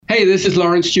Hey, this is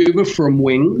Lawrence Juber from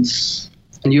Wings,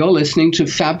 and you're listening to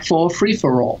Fab 4 Free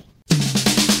For All.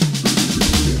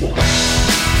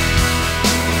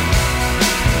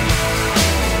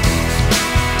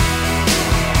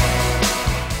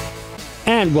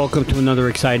 And welcome to another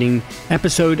exciting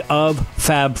episode of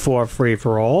Fab 4 Free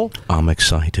For All. I'm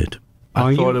excited.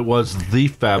 I thought it was the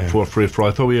Fab 4 Free For All.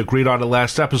 I thought we agreed on it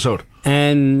last episode.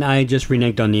 And I just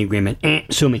reneged on the agreement.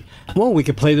 Sue me. Well, we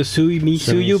could play the Sue Me,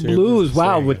 Sue You blues.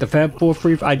 Wow, with the Fab 4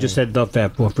 Free I just said the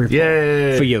Fab 4 Free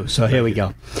Yay. for you. So here we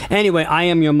go. Anyway, I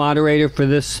am your moderator for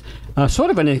this sort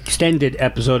of an extended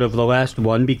episode of the last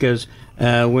one because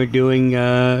we're doing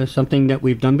something that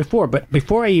we've done before. But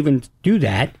before I even do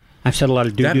that, I've said a lot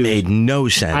of doo-doo. That made no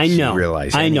sense. I know. You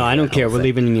realize I know. I don't care. We're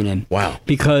leaving it in. Wow.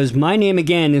 Because my name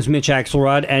again is Mitch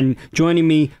Axelrod, and joining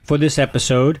me for this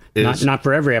episode, not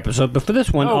for every episode, but for this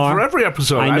one, for every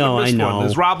episode. I know. One,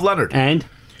 is Rob Leonard and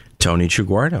Tony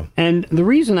Chiguardo. And the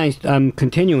reason I'm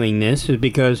continuing this is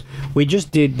because we just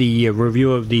did the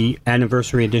review of the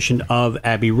anniversary edition of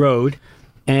Abbey Road,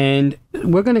 and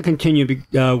we're going to continue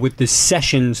with the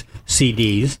Sessions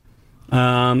CDs,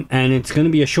 and it's going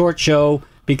to be a short show.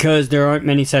 Because there aren't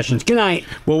many sessions. Good night.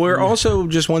 Well, we're also,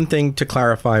 just one thing to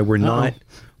clarify, we're not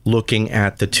looking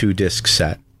at the 2-disc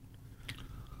set.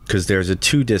 Because there's a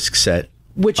 2-disc set.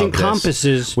 Which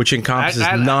encompasses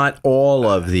not all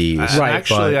of these. Right.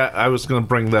 Actually, I was going to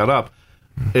bring that up.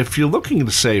 If you're looking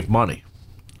to save money.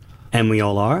 And we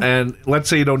all are. And let's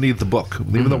say you don't need the book,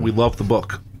 even though we love the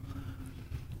book.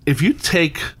 If you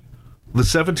take the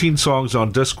 17 songs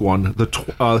on disc 1,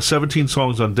 the 17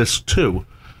 songs on disc 2,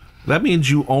 that means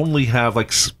you only have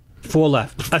like 4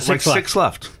 left. Six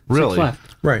left. Really? 6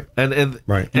 left. Right. And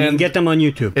right. And you can get them on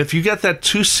YouTube. If you get that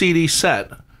 2 CD set,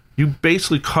 you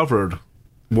basically covered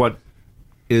what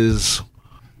is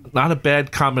not a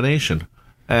bad combination.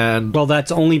 And well,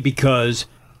 that's only because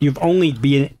you've only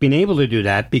been able to do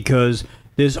that because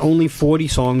there's only 40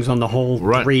 songs on the whole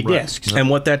 3 discs. And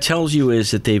what that tells you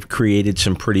is that they've created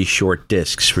some pretty short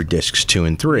discs for discs 2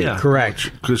 and 3. Yeah.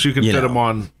 Correct. Because you can fit them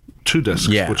on 2 discs,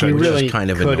 which I really is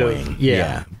kind of annoying.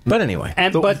 Yeah. But anyway.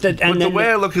 The way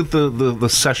I look at the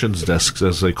Sessions discs,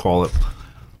 as they call it,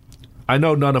 I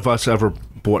know none of us ever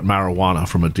bought marijuana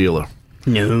from a dealer.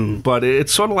 No. But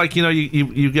it's sort of like,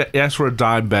 you get asked for a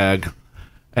dime bag,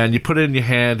 and you put it in your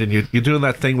hand, and you're doing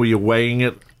that thing where you're weighing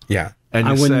it. Yeah. And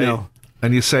I wouldn't know.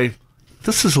 And you say,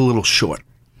 this is a little short.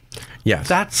 Yes.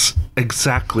 That's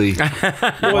exactly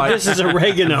well, this is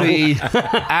oregano. The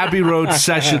Abbey Road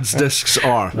Sessions discs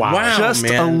are. Wow. Just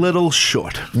man. a little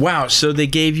short. Wow, so they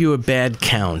gave you a bad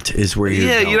count is where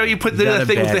you're going. You put that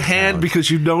thing with the hand count. Because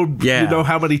you know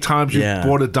how many times you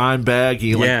bought a dime bag. And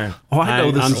you're like, I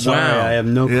know this I'm is sorry, I have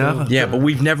no clue. Yeah, but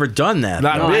we've never done that.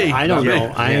 Not me. I don't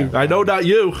know. I know not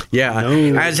you. Yeah.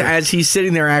 No. As he's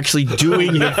sitting there actually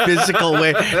doing the physical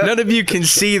way. None of you can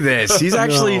see this. He's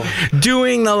actually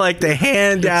doing the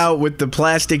hand out with the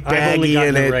plastic baggie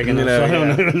in it. Oregano, so I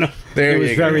don't know. There it was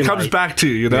you go. very It comes light. back to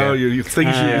you, you think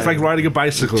it's like riding a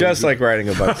bicycle. Just like riding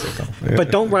a bicycle.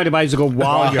 But don't ride a bicycle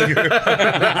while you're...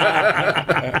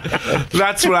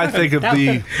 That's what I think of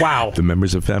the... Wow. The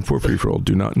members of Fab 4 Free For All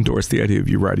do not endorse the idea of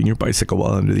you riding your bicycle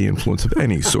while under the influence of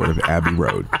any sort of Abbey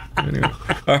Road.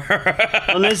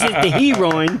 Unless it's the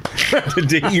heroin.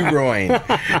 The heroin.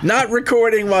 Not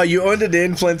recording while you're under the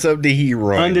influence of the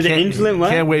heroin. Under the influence,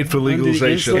 what? Can't wait for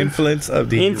legalization. Influence of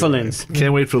the Influence.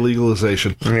 Can't wait for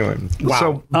legalization. Anyway. Wow.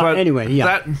 So, but anyway,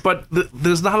 yeah.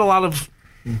 There's not a lot of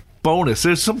bonus.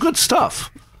 There's some good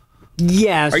stuff.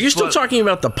 Yes. Are you still talking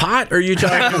about the pot? Or are you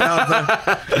talking about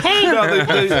the... Hey,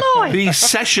 The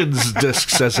Sessions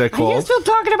discs, as they're are you called. still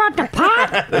talking about the pot?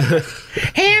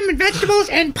 ham and vegetables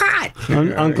and pot?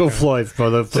 Uncle Floyd for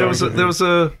the...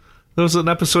 There was an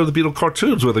episode of the Beatle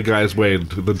cartoons where the guys weighed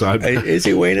the dime bag. Is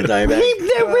he weighing a dime bag?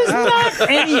 There was not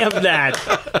any of that.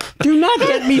 Do not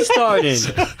get me started. Is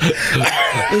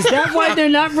that why they're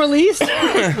not released?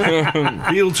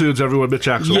 Beatle tunes, everyone, Mitch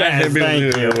Axel. Yes,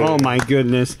 thank you. Oh my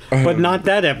goodness. But not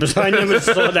that episode. I never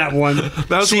saw that one.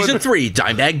 That's Season 3,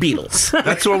 Dime Bag Beatles.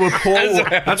 That's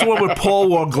one where Paul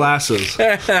wore glasses.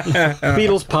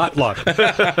 Beatles potluck.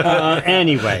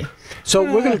 Anyway. So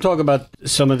we're going to talk about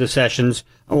some of the sessions,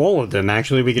 all of them,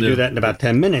 actually. We can do that in about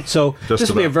 10 minutes. So this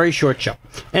will be a very short show.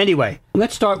 Anyway,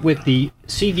 let's start with the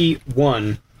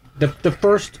CD1, the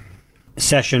first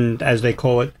session, as they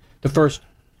call it, the first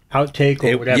outtake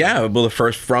or whatever. Yeah, well, the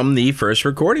first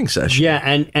recording session. Yeah,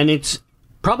 and it's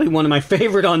probably one of my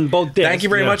favorite on both discs. Thank you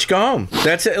very much. Go home.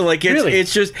 That's it. Like, Really?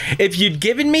 It's just, if you'd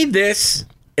given me this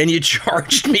and you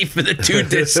charged me for the 2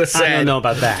 disc set. I don't know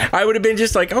about that. I would have been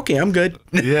just like, okay, I'm good.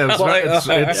 Yeah,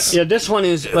 it's Yeah, this one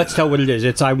is. Let's tell what it is.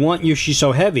 It's "I Want You, She's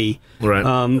So Heavy," Right.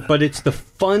 But it's the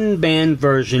fun band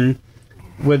version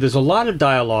where there's a lot of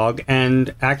dialogue,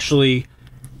 and actually,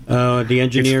 the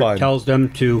engineer fun. tells them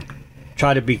to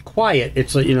try to be quiet.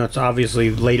 It's it's obviously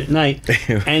late at night,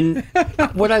 and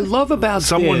what I love about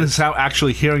someone this, is out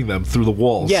actually hearing them through the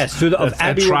walls. yes, through the of And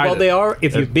Abbey tried Road. Well, it. they are.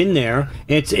 If you've been there,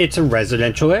 it's a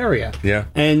residential area. Yeah.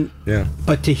 And Yeah.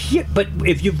 but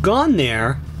if you've gone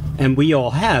there, and we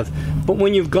all have, but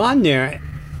when you've gone there,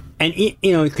 and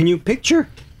can you picture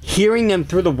hearing them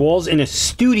through the walls in a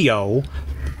studio,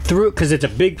 because it's a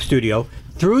big studio,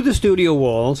 through the studio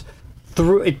walls.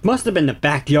 It must have been the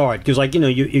backyard, because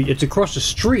it's across the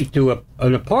street to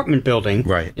an apartment building,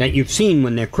 Right. that you've seen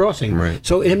when they're crossing. Right.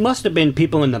 So it must have been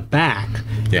people in the back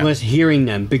Yeah. who was hearing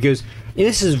them, because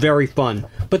this is very fun.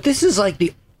 But this is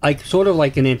sort of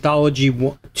like an anthology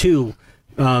 2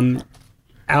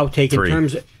 outtake 3. in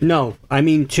terms. No, I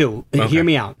mean 2. Hear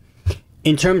me out.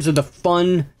 In terms of the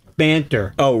fun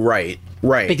banter. Oh, right.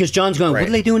 Because John's going, Right. what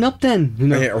are they doing up then?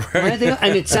 Yeah, right. Why are they up?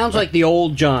 And it sounds like the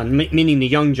old John, meaning the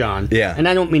young John. Yeah. And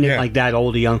I don't mean it Yeah. like that,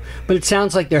 old or young, but it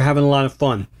sounds like they're having a lot of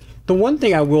fun. The one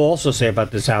thing I will also say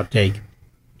about this outtake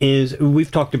is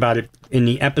we've talked about it in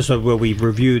the episode where we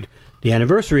reviewed the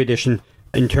anniversary edition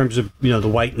in terms of, the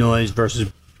white noise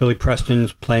versus Billy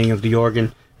Preston's playing of the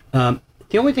organ.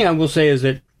 The only thing I will say is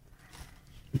that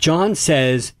John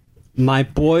says, "My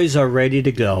boys are ready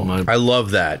to go." I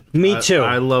love that. Me too.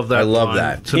 I love that. I love line.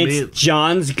 that. To me,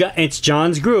 It's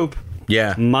John's group.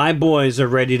 Yeah. My boys are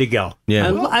ready to go.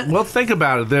 Yeah. well, think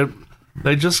about it.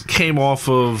 They just came off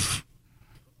of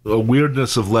a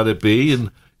weirdness of Let It Be, and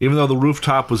even though the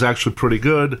rooftop was actually pretty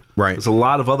good, Right. there's a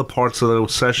lot of other parts of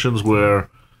those sessions where,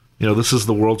 this is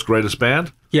the world's greatest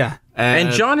band. Yeah.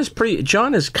 And John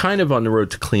is kind of on the road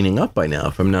to cleaning up by now,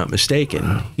 if I'm not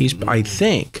mistaken. I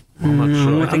think. I'm not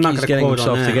sure. I think not he's gonna getting quote on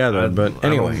himself that. together. But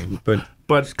anyway,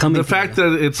 But coming the fact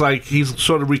that it's like he's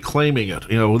sort of reclaiming it,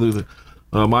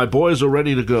 my boys are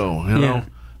ready to go. Yeah.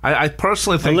 I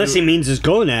personally think, Unless he means his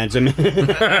gonads. I mean,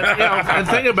 and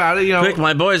think about it, quick,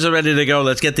 my boys are ready to go.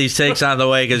 Let's get these takes out of the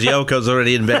way because Yoko's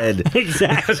already in bed.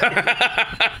 exactly.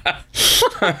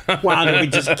 Wow, did we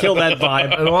just kill that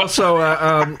vibe? and also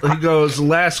he goes,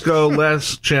 last go,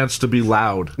 last chance to be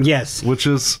loud, Yes. which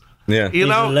is. Yeah. And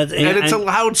it's a and-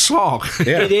 loud song.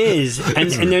 Yeah. It is. And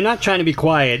they're not trying to be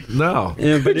quiet. No.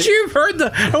 But But you've heard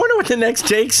I wonder what the next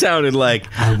take sounded like.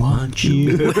 I want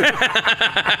you.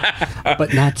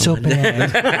 But not so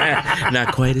bad.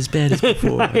 Not quite as bad as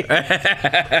before.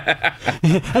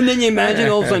 And then you imagine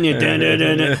all of a sudden you're dun, dun,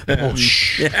 dun, dun. Oh,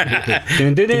 shh.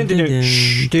 Dun, dun, dun, dun, dun.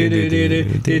 Shh, dun, dun, dun,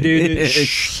 dun, dun, dun, dun.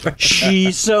 Shh.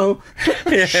 She's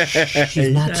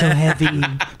not so heavy.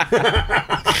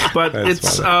 But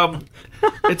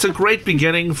it's a great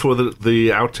beginning for the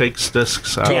outtakes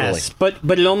discs. Yes, but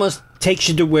it almost takes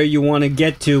you to where you want to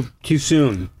get to too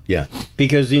soon, Yeah.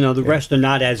 because the rest are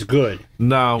not as good.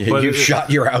 No, but You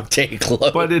shot your outtake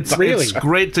load. But it's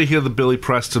great to hear the Billy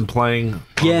Preston playing.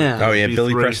 Yeah. Oh, yeah,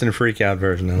 Billy B3. Preston Freak Out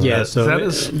version. I like Yeah, that. so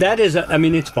that is- I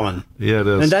mean, it's fun, Yeah, it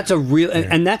is. and that's a real,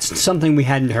 and that's something we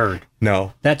hadn't heard.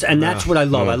 No. That's what I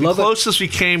love. I the love it. closest we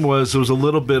came was there was a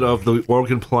little bit of the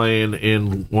organ playing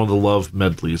in one of the Love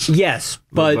medleys. Yes,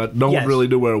 but no yes, one really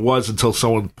knew where it was until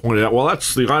someone pointed out, well,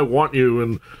 that's the I Want You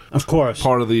and of course.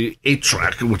 part of the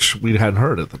 8-track, which we hadn't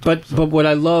heard at the time. But what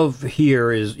I love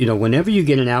here is, whenever you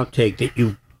get an outtake that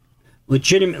you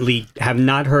legitimately have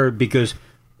not heard, because,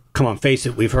 come on, face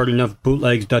it, we've heard enough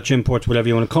bootlegs, Dutch imports, whatever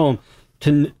you want to call them,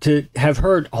 to have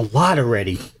heard a lot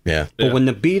already. Yeah. But when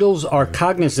the Beatles are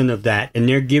cognizant of that and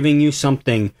they're giving you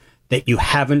something that you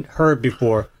haven't heard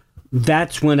before,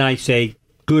 that's when I say,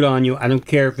 good on you. I don't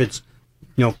care if it's,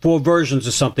 4 versions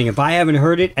of something. If I haven't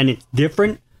heard it and it's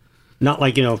different, not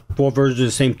like, 4 versions of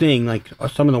the same thing, like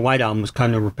some of the White Album was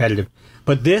kind of repetitive.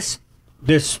 But this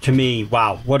to me,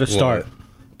 wow, what a start.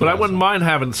 But I wouldn't mind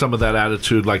having some of that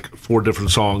attitude, like 4 different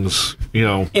songs,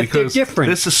 If they're because different.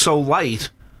 this is so light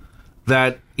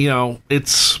that,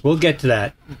 it's, We'll get to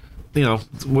that.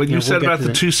 what you said we'll get about to the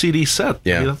that. 2 CD set.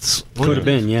 Yeah. That's Could have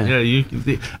been, yeah.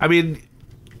 Yeah, I mean,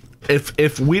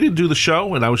 if we didn't do the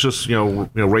show and I was just, a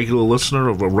regular listener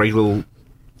of a regular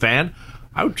fan,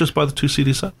 I would just buy the 2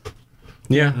 CD set.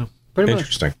 Yeah. Pretty much.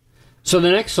 Interesting. So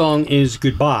the next song is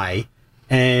Goodbye.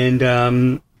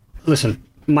 And listen,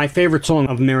 my favorite song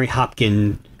of Mary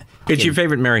Hopkins. It's your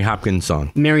favorite Mary Hopkins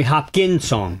song. Mary Hopkins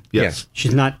song. Yes.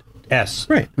 She's not S.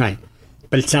 Right. Right.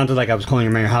 But it sounded like I was calling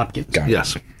her Mary Hopkins. Got it.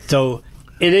 Yes. So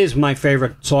it is my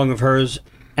favorite song of hers.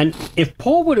 And if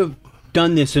Paul would have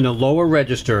done this in a lower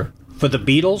register for the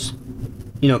Beatles,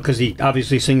 because he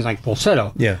obviously sings like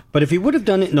falsetto. Yeah. But if he would have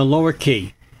done it in a lower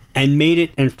key and made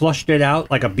it and flushed it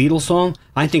out like a Beatles song,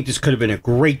 I think this could have been a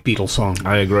great Beatles song.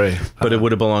 I agree. But it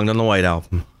would have belonged on the White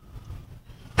Album.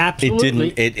 Absolutely.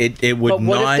 It didn't. It would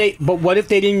not. But what if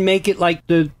they didn't make it like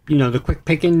the quick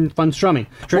picking, fun strumming?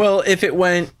 Well, if it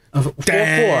went 4/4.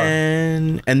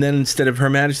 Dan, and then instead of Her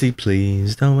Majesty,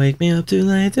 please don't wake me up too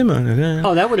late tomorrow.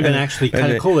 Oh, that would have been actually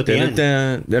kind of cool at the end.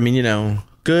 I mean,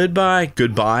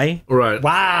 goodbye. Right.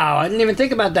 Wow, I didn't even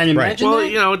think about that. Imagine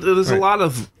Well, that. there's a lot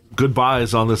of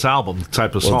goodbyes on this album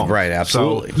type of song. right,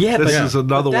 absolutely. So Yeah, this but is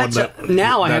another one that's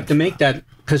now I have to make that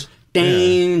because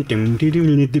please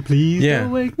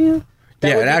don't wake me up.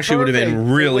 That It actually would have been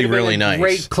perfect. really, It would have really been a nice.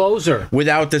 Great closer.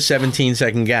 Without the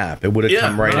 17-second gap, it would have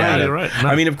come right out. you're right. No.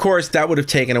 I mean, of course, that would have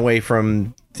taken away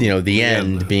from the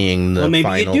end being the Well, maybe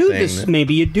final you do thing. this.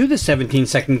 Maybe you do the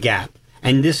 17-second gap,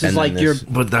 and this is And like then your. this-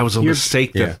 But that was a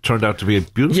mistake that turned out to be a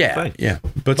beautiful thing. Yeah,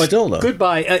 but But still, though.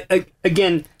 goodbye.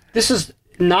 Again, this is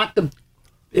not the.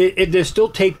 There's still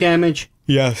tape damage.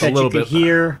 Yes, that little you can bit.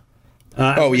 hear.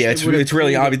 It's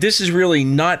really obvious. This is really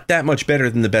not that much better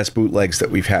than the best bootlegs that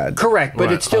we've had. Correct, but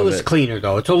Right, it still of is it. cleaner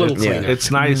though. It's a little cleaner.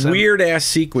 It's nice. and- Weird ass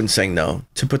sequencing though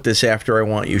to put this after I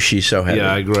Want You, She's So Heavy.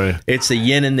 Yeah, I agree. It's the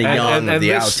yin and the yang of the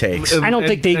outtakes. I don't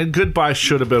think they- And Goodbye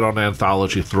should have been on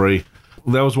Anthology 3.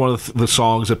 That was one of the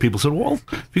songs that people said, well,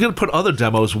 if you're going to put other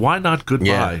demos, why not Goodbye?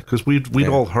 Yeah. Because we'd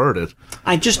all heard it.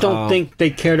 I just don't think they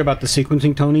cared about the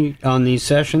sequencing, Tony, on these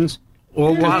sessions.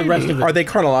 Well, The rest of it, Are they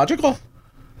chronological?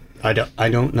 I don't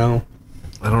know.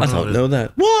 I don't I know. don't know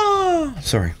that. Whoa!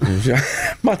 Sorry.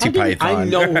 Monty Python. I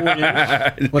know who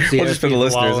it is. What's the Well, just for the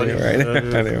listeners,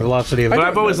 right? Velocity of. But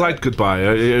I've always liked Goodbye.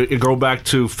 You go back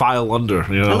to File Under.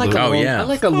 I like Oh, long, yeah. I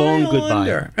like a long File goodbye.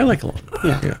 Under. I like a long.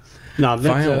 Yeah. No,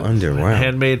 that's File Under. Wow.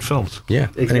 handmade films. Yeah.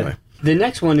 Exactly. Anyway. The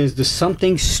next one is the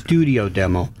Something Studio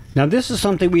demo. Now, this is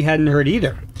something we hadn't heard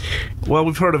either. Well,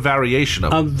 we've heard a variation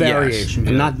of A it. variation,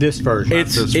 but not this version.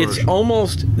 It's this version.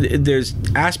 almost there's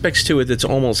aspects to it that's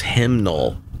almost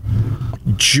hymnal.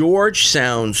 George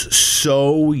sounds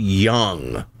so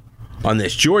young on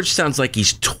this. George sounds like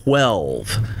he's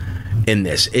 12 in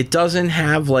this. It doesn't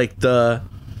have like the.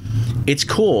 It's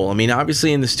cool. I mean,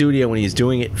 obviously in the studio when he's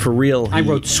doing it for real, I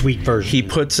wrote sweet version. he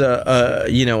puts a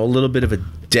little bit of a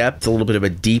depth, a little bit of a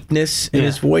deepness in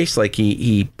his voice. Like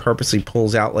he purposely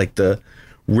pulls out like the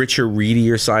richer,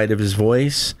 readier side of his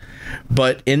voice.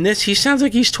 But in this, he sounds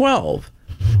like he's 12.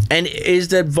 And is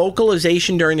the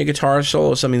vocalization during the guitar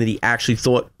solo something that he actually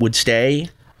thought would stay?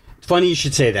 Funny you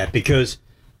should say that because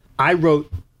I wrote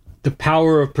the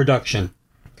power of production.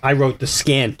 I wrote the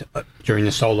scant during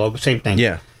the solo. Same thing.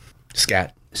 Yeah.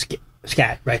 Scat.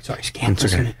 Scat. Right. Sorry. Scant.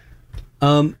 It's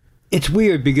okay. It's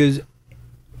weird because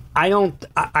I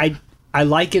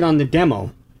like it on the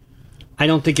demo. I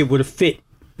don't think it would have fit.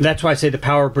 That's why I say the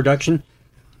power of production.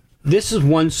 This is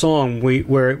one song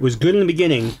where it was good in the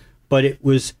beginning, but it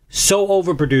was so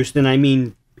overproduced, and I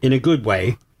mean in a good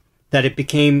way, that it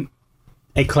became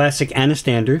a classic and a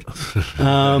standard.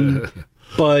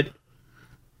 But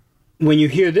when you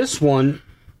hear this one,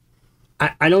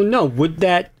 I don't know. Would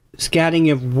that scatting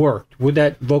have worked? Would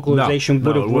that vocalization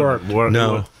would have it wouldn't worked? work.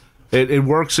 No. It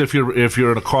works if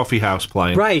you're in a coffee house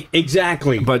playing. Right,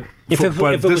 exactly. But if it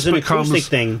this was an becomes acoustic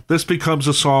thing, this becomes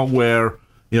a song where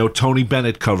Tony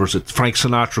Bennett covers it, Frank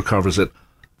Sinatra covers it.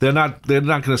 They're not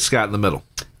going to scat in the middle.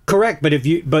 correct.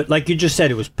 But like you just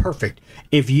said, it was perfect.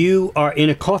 If you are in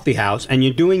a coffee house and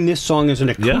you're doing this song as an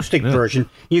acoustic version,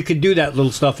 you could do that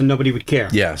little stuff and nobody would care.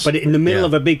 Yes. But in the middle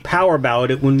of a big power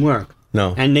ballad, it wouldn't work.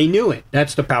 No. And they knew it.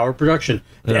 That's the power of production.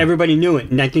 Everybody knew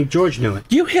it, and I think George knew it.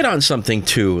 You hit on something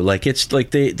too. Like it's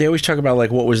like they always talk about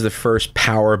like what was the first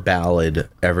power ballad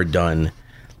ever done,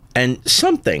 and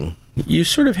something you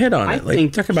sort of hit on I it. Like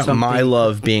think talk about something- My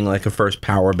Love being like a first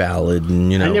power ballad,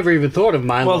 and I never even thought of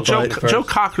mine. Well, Joe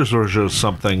Cocker's version of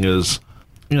something is,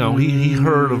 he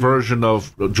heard a version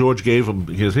of George gave him.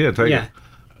 He goes, here, take it.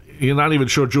 You're not even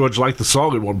sure George liked the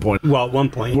song at one point. Well, at one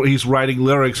point. Where he's writing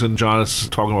lyrics and John is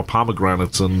talking about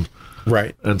pomegranates and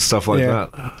right stuff like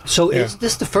that. So is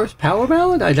this the first power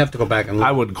ballad? I'd have to go back and look.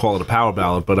 I wouldn't call it a power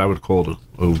ballad, but I would call it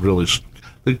a really.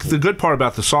 The good part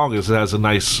about the song is it has a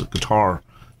nice guitar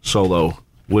solo,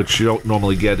 which you don't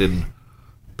normally get in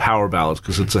power ballads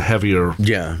because it's a heavier.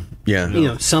 Yeah.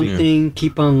 Something,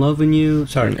 keep on loving you.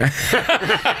 Sorry. They're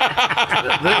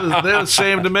the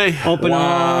same to me. Open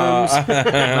arms.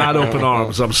 Not open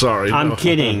arms. I'm sorry. I'm No.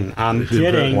 kidding. I'm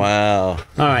kidding. Wow. All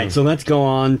right, so let's go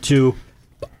on to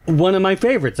one of my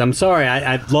favorites. I'm sorry.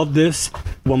 I loved this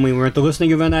when we were at the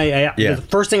listening event. The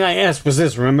first thing I asked was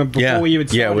this. Remember before we even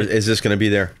started? Is this going to be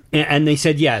there? And they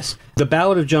said yes. The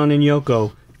Ballad of John and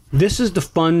Yoko. This is the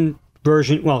fun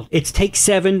version. Well, it's take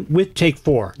 7 with take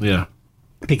 4. Yeah.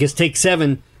 Because take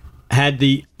 7 had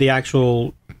the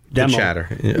actual demo. The chatter.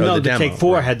 No, the demo, take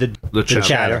 4 right. had the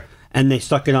chatter. And they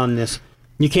stuck it on this.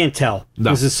 You can't tell.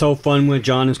 No. This is so fun when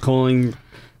John is calling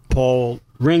Paul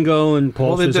Ringo, and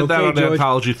Paul They says, did that okay, on the George.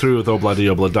 anthology through with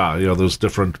Obladi Oblada. You know, those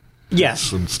different Yes.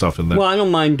 bits and stuff in there. Well, I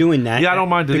don't mind doing that. Yeah, I don't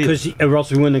mind it because or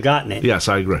else we wouldn't have gotten it. Yes,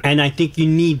 I agree. And I think you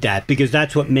need that because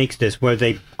that's what makes this, where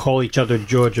they call each other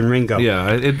George and Ringo.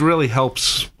 Yeah, it really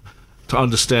helps to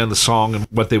understand the song and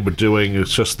what they were doing.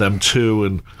 It's just them two,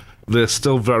 and they're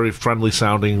still very friendly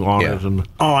sounding on it. And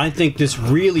Oh, I think this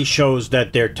really shows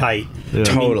that they're tight. Yeah. I mean,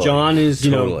 Totally. John is,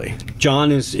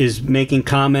 John is making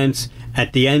comments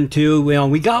at the end too. Well,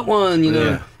 we got one, you know.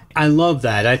 Yeah. I love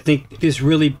that. I think this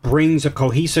really brings a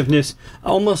cohesiveness,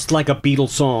 almost like a Beatles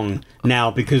song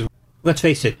now. Because let's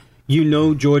face it,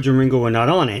 George and Ringo were not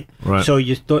on it, Right. so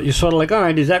you're sort of like, all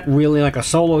right, is that really like a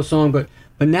solo song? But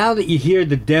now that you hear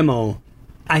the demo,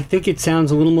 I think it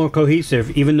sounds a little more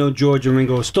cohesive, even though George and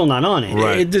Ringo are still not on it.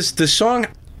 Right. The song,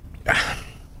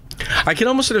 I can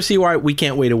almost sort of see why we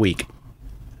can't wait a week.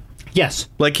 Yes.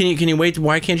 Like, can you wait?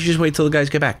 Why can't you just wait till the guys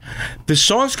get back? The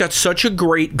song's got such a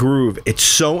great groove. It's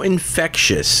so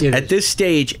infectious. It At is. this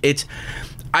stage,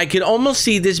 I can almost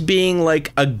see this being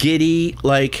like a giddy,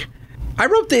 like, I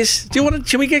wrote this. Do you want to?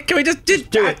 Can we just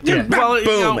do it? Yeah. Well, you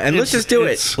boom, know, and let's it's- just do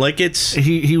it's- it. Like it's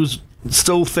he was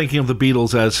still thinking of the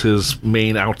Beatles as his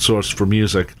main outsource for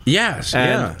music. yes,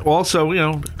 And also, you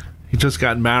know, he just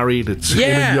got married. It's him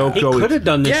Yeah. and He Yoko. could have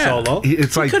done this Yeah. solo.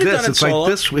 It's like could've this. done it It's solo.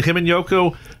 like this. Him and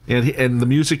Yoko, and the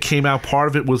music came out. Part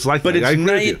of it was like But that. I it's agree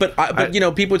with nice. you. But you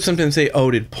know, people would sometimes say, "Oh,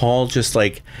 did Paul just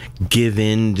like give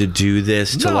in to do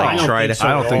this to No, like I don't try think to?" so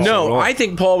I don't think so at No, all. I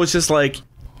think Paul was just like,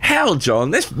 "Hell, John,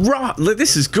 this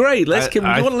is great. Let's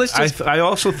I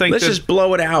also think let's that, just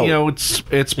blow it out." You know,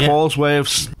 it's Paul's way of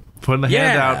putting the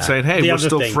hand Yeah. out, saying, "Hey, The we're other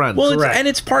still thing. friends." Well, Correct. and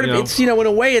it's part of You know? it's in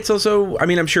a way it's also. I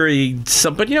mean, I'm sure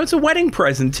but it's a wedding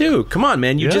present too. Come on,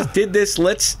 man, you Yeah. just did this.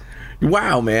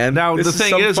 Wow, man. Now This the thing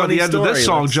some is, on funny the end of this story.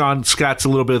 song, Let's- John scats a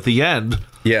little bit at the end.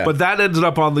 Yeah. but that ended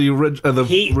up on the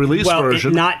release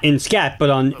version. Not in scat,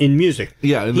 but in music.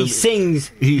 Yeah, in he the-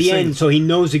 sings he the sings- end, so he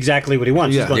knows exactly what he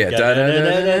wants. Yeah. He's going, Yeah,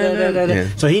 da-da-da-da-da-da-da. Yeah.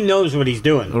 So he knows what he's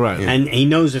doing, Right. And he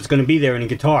knows it's going to be there in a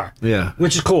guitar. Yeah.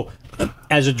 which is cool.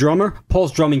 As a drummer,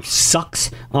 Paul's drumming sucks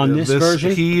on this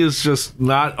version. He is just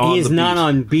not on. He is the not beat.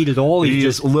 on beat at all. He He's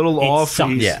is just a little it off.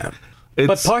 sucks. He's- Yeah. But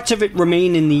it's- parts of it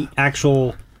remain in the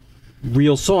actual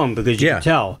real song because you Yeah. can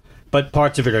tell. But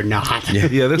parts of it are not.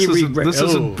 Yeah, this He isn't re- this oh.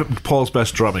 isn't Paul's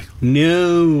best drumming.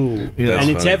 No, Yeah, and that's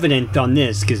it's funny. evident on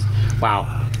this because wow.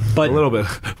 But A little bit.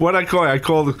 What I call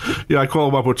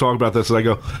him up. We're talking about this, and I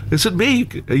go, "Is it me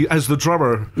as the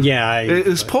drummer? yeah,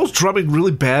 Is Paul's drumming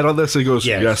really bad on this?" And he goes,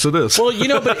 Yes. "Yes, it is." Well,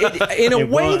 but in a It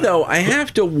way, was. though, I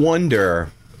have to wonder.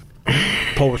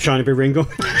 Paul was trying to be Ringo.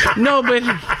 No, but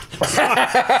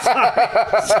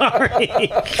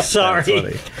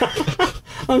sorry.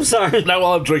 I'm sorry. Now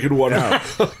while I'm drinking water.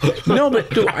 no,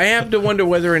 but I have to wonder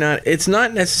whether or not it's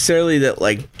not necessarily that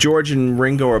like George and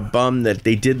Ringo are bummed that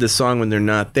they did the song when they're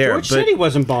not there. George but, said he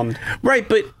wasn't bummed. Right,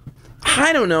 but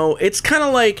I don't know. It's kind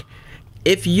of like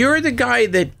if you're the guy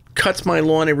that cuts my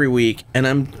lawn every week, and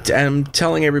I'm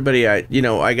telling everybody I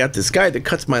got this guy that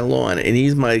cuts my lawn, and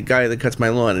he's my guy that cuts my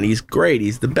lawn, and he's great,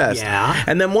 he's the best. Yeah.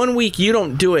 And then one week you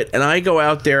don't do it, and I go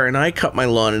out there and I cut my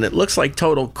lawn, and it looks like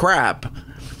total crap.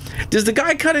 Does the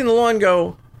guy cutting the lawn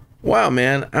go, "Wow,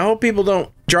 man, I hope people don't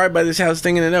drive by this house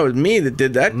thinking that it was me that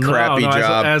did that crappy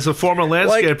job"? As a former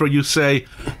landscaper, you say,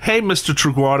 "Hey, Mr.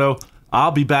 Triguardo,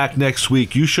 I'll be back next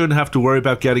week. You shouldn't have to worry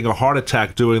about getting a heart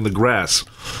attack doing the grass."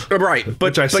 Right,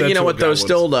 but I said you know to a what guy though? once.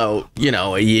 Still though,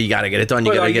 you got to get it done.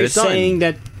 You But got are to get you it done. saying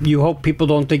that you hope people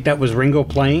don't think that was Ringo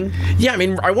playing? Yeah, I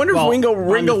mean, I wonder Well, if Ringo on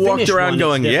the walked finished around one,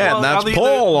 going, it's "Yeah, different. that's Well,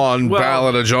 Paul on well-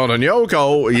 Ballad of John and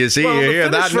Yoko." You see, Well, you the hear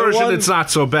finished that new version, one? it's not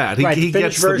so bad. He, Right, the he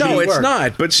finished gets the version No, It it's worked.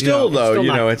 not. But still, it's though, still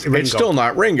not it's Ringo. still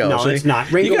not Ringo. No, See? it's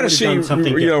not. Ringo You got to would've see, done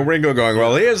something different. Ringo going,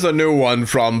 "Well, here's the new one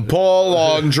from Paul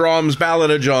on drums, Ballad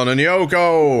of John and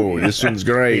Yoko. This one's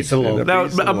great." Peace alone. Now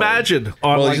Peace alone. imagine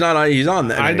on Well, like, he's not. He's on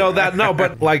that. I know that no,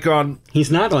 but like on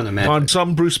He's not on the map.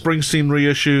 some Bruce Springsteen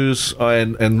reissues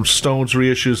and Stones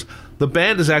reissues, the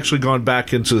band has actually gone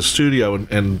back into the studio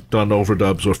and done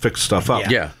overdubs or fixed stuff up.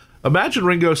 Yeah. Imagine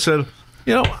Ringo said,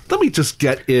 let me just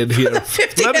get in here.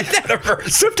 50th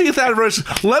anniversary. 50th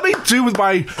anniversary. Let me do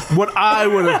what I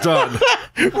would have done.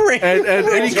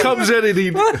 And he comes in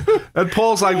and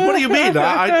Paul's like, what do you mean?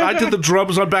 I did the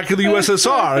drums on Back in the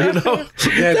USSR,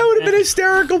 That would have been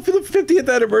hysterical for the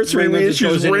 50th anniversary.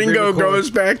 Ringo goes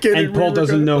back in. And Paul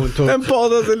doesn't know. And Paul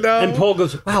doesn't know. And Paul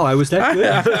goes, wow, I was that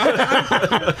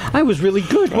good. I was really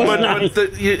good, wasn't I?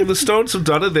 But the Stones have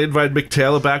done it. They invited Mick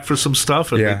Taylor back for some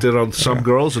stuff, and they did it on Some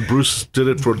Girls, and Bruce did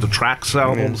it for the Trax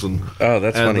albums and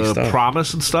that's funny stuff.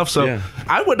 Promise and stuff. So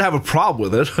I wouldn't have a problem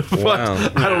with it, but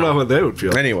I don't know how they would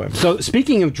feel. Anyway. So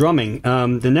speaking of drumming,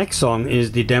 the next song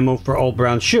is the demo for Old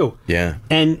Brown Shoe. Yeah.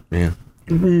 And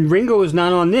Ringo is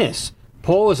not on this.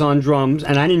 Paul is on drums,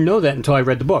 and I didn't know that until I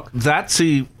read the book. That's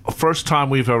the first time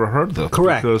we've ever heard them.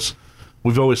 Correct. Because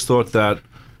we've always thought that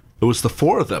it was the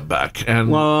four of them back. And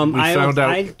we found out...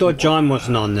 I thought John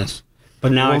wasn't on this.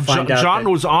 But now I find out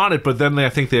John was on it, but then I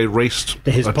think they erased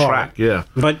his a part. track. Yeah.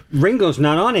 But Ringo's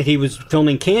not on it. He was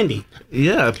filming Candy.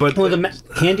 Yeah, but...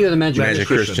 Candy or the Magic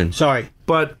Christian. Sorry.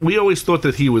 But we always thought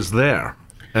that he was there.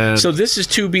 And So this is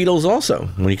two Beatles also,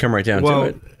 when you come right down to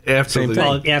it. After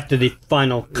After the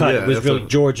final cut, it was really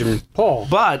George and Paul.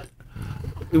 But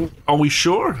are we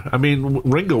sure? I mean,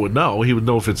 Ringo would know. He would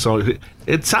know if it's so.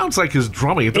 It sounds like his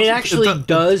drumming. It actually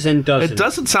does and doesn't. It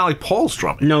doesn't sound like Paul's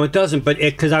drumming. No, it doesn't. But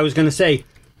because I was going to say,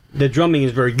 the drumming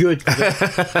is very good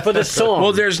for the song.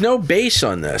 Well, there's no bass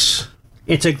on this.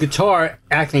 It's a guitar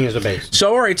acting as a bass.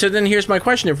 So, all right. So then here's my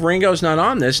question. If Ringo's not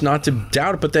on this, not to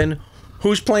doubt it, but then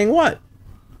who's playing what?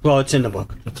 Well, it's in the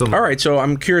book. All right. So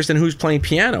I'm curious then who's playing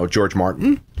piano? George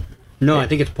Martin? No, I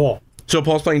think it's Paul. So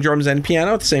Paul's playing drums and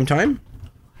piano at the same time?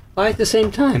 At the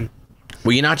same time.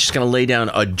 Well, you're not just going to lay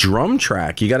down a drum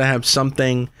track. You got to have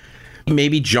something.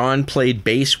 Maybe John played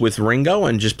bass with Ringo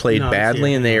and just played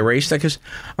badly and they erased that. Because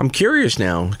I'm curious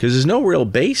now, because there's no real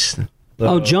bass.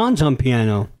 John's on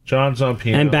piano. John's on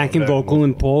piano. And backing vocal,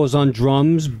 and Paul is on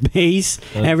drums, bass,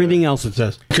 everything else it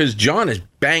says. Because John is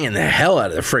banging the hell out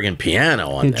of the friggin'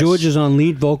 piano on and this. George is on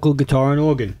lead vocal, guitar, and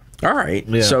organ. All right.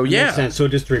 Yeah. So, Makes sense. So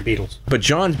does Three Beatles. But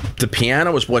John, the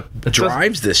piano is what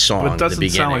drives this song. But it doesn't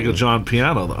sound like a John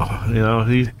piano, though.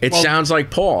 It sounds like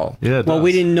Paul. Yeah. Well,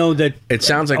 we didn't know that. It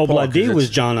sounds like Paul. Obladi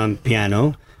was John on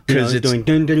piano. Because it's doing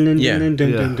dun dun dun dun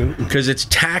dun dun dun. Because it's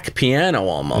tack piano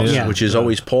almost, which is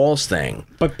always Paul's thing.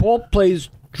 But Paul plays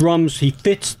drums. He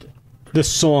fits the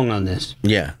song on this.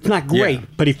 Yeah. It's not great,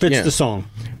 but he fits the song.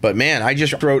 But man, I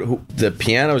just wrote the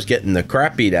piano's getting the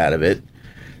crap beat out of it.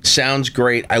 Sounds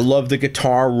great. I love the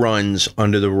guitar runs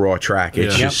under the raw track.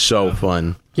 It's just so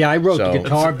fun. Yeah, I wrote the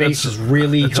guitar bass is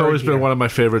really. It's always been one of my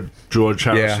favorite George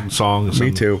Harrison songs.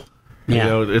 Me too.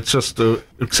 Yeah. It's just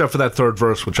except for that third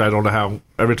verse, which I don't know how.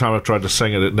 Every time I've tried to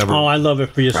sing it, it never. Oh, I love it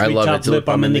for your sweet top lip.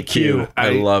 I'm in the queue. I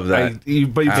love that.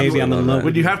 Baby, I'm in love.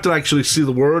 When you have to actually see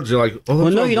the words, you're like, oh,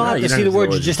 well, no, you don't have to see the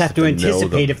words. You just have to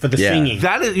anticipate it for the singing.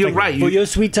 That is, you're right. For your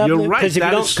sweet top lip, because if you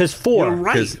don't, because four. You're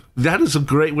right. That is a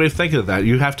great way of thinking of that.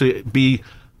 You have to be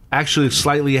actually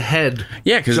slightly ahead.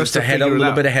 Yeah, because it's a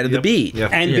little bit ahead of the beat.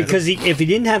 Yep. And because if he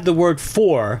didn't have the word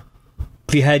for.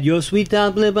 If you had your sweet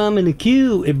top lip, I'm in the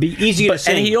queue, it'd be easier to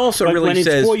sing. And he also but really when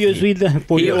says... It's for your sweet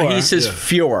he says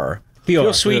fjord.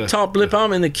 Your sweet top lip,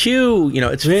 I'm in the queue.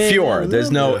 It's fjord.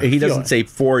 There's no... He doesn't say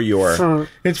for your.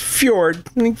 It's fjord.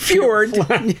 Fjord.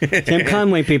 Tim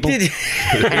Conway, people.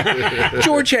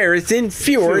 George Harrison,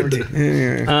 fjord.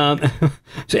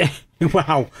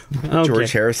 Wow. Okay.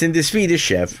 George Harrison, the Swedish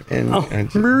chef. All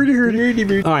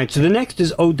right, so the next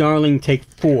is Oh Darling, Take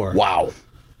 4. Wow.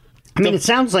 I mean, it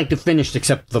sounds like the finished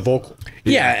except the vocal.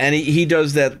 Yeah, and he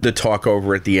does the talk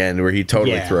over at the end where he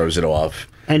totally throws it off.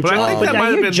 And but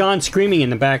I hear John screaming in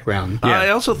the background. Yeah. I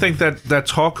also think that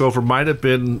talk over might have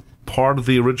been part of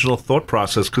the original thought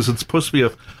process because it's supposed to be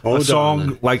a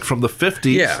song like from the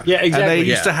 50s. Yeah, exactly. And they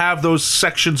used to have those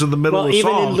sections in the middle of the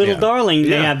song. Even in Little Darling,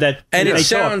 they have that. And it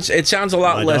sounds a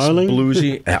lot less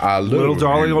bluesy. Little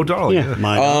Darling, oh darling. Yeah.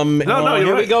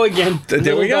 Here we go again.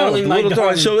 There we go. Little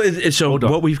Darling. So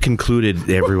what we've concluded,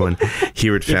 everyone,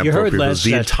 here at Fab Four Peoples,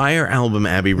 the entire album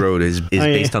Abbey Road is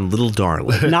based on Little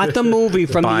Darling. Not the movie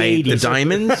from the 80s. By the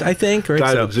Diamonds, I think. Right?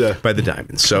 Diamonds, by the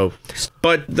Diamonds. So,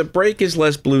 but the break is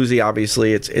less bluesy.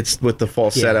 Obviously, it's with the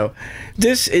falsetto.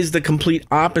 This is the complete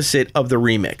opposite of the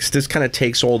remix. This kind of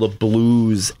takes all the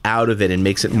blues out of it and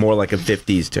makes it more like a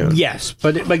 50s tune. Yes,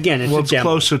 but again, it's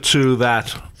closer to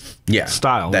that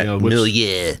style. That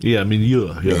milieu. Yeah,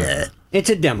 milieu.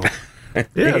 It's a demo. Yeah,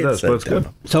 it does, but it's good.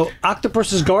 So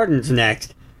Octopus's Garden's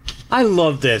next. I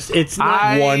love this. It's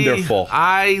not wonderful.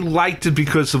 I liked it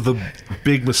because of the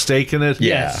big mistake in it.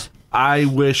 Yes. I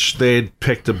wish they'd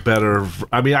picked a better.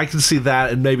 I mean, I can see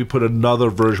that and maybe put another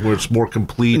version where it's more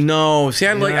complete. No, see,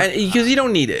 because you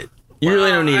don't need it. You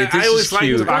really don't need it. This I always is liked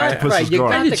cute. Octopus's you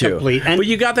got Garden. the complete. And But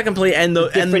you got the complete and the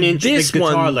this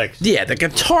guitar one. licks. Yeah, the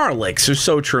guitar licks are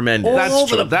so tremendous. All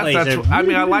over the place. I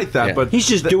mean, I like that, Yeah. but He's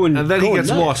just doing- and then he going gets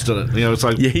nuts. lost in it. You know, it's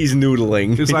like Yeah, he's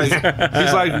noodling. he's like,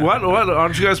 what?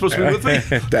 Aren't you guys supposed to be with me?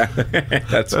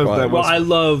 That's That fun. well, I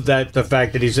love that the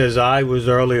fact that he says, I was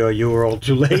early or you were all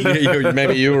too late.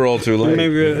 Maybe you were all too late.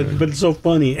 Maybe, but it's so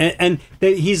funny. And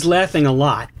he's laughing a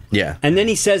lot. Yeah. And then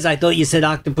he says, I thought you said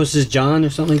octopus is John or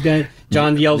something like that.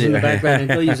 John yells in the background,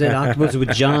 I thought you said octopus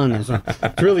with John or something.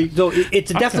 It's really, so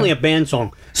it's definitely a band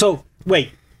song. So,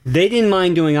 wait, they didn't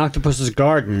mind doing Octopus's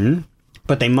Garden,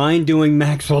 but they mind doing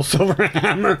Maxwell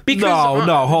Silverhammer.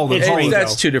 No, hold It's on. Ringo.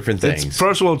 That's two different It's, things.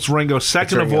 first of all, it's Ringo.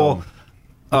 Second of Ringo.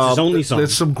 all, His only song.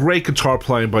 there's some great guitar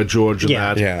playing by George in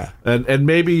Yeah. that. Yeah. And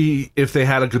maybe if they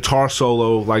had a guitar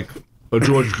solo like a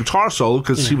George guitar solo,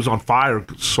 because he was on fire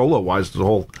solo wise the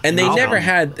whole. And they album. never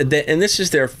had, and this is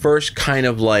their first kind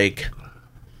of like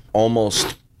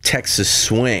almost Texas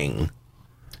swing.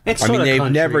 It's I sort mean, of they've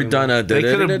country never in a done way. a.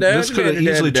 This could have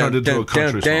easily turned into a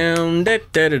country song.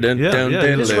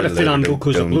 This would have fit on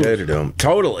Blues of Blues.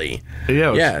 Totally.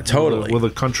 Yeah, totally. With a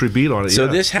country beat on it. So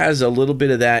yeah. this has a little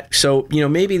bit of that. So,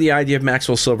 maybe the idea of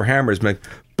Maxwell Silverhammer is like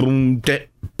boom, det,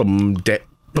 boom, det,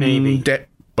 Maybe. boom, det,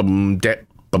 boom, det,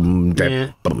 boom, det,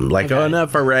 Yeah. boom. Like, Okay.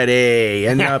 enough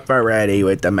already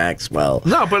with the Maxwell.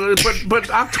 No, but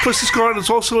Octopus's Garden is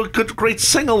also a great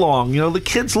sing along. You know, the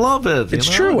kids love it. It's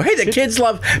true. Hey, the kids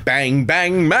love Bang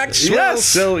Bang Maxwell. Yes.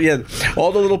 So yeah,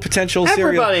 all the little potential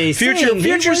Everybody future sing,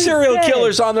 he was serial dead.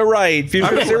 killers on the right,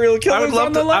 future serial killers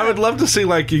on the left. I would love to see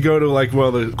like you go to like one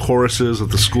of the choruses at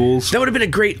the schools. That would have been a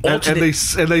great and alternate.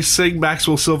 they sing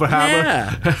Maxwell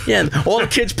Silverhammer. Yeah. All the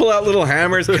kids pull out little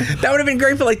hammers. That would have been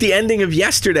great for like the ending of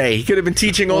Yesterday. He could have been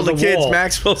teaching all the the kids wall.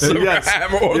 Maxwell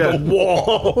Silverhammer or Yeah. the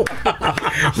wall.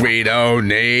 We don't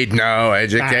need no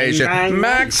education. Bang, bang.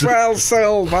 Maxwell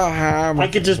Silverhammer. I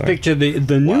could just picture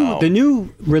the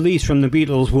new release from the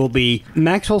Beatles will be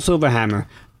Maxwell Silverhammer,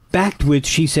 backed with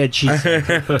She Said She Said.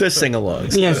 the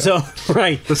sing-alongs. Yeah, so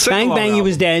right. Bang sing-along Bang, he album.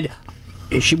 was dead.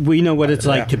 We know what it's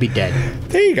like to be dead.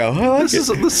 There you go. I like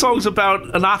This song's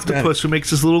about an octopus who makes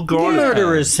his little garden.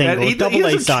 Murderer's single, And double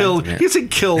A side. He doesn't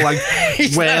kill like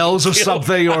whales or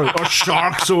something, or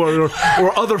sharks or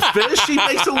other fish. He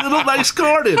makes a little nice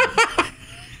garden.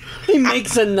 He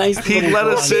makes a nice. He little let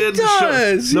us garden. in.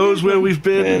 does. Knows where we've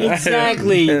been.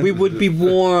 Exactly. We would be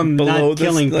warm, Below not the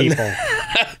killing sun. people.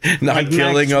 Not Like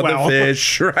killing other Maxwell.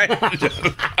 fish, right?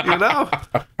 You know,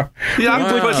 the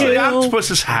octopus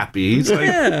is happy. He's like,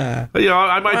 you know,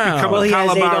 I might become Well, a he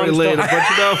has 8 calamari arms later,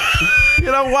 still. but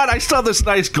you know what? I still have this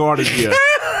nice garden here.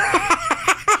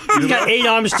 He's got 8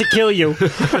 arms to kill you.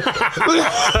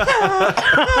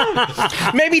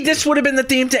 Maybe this would have been the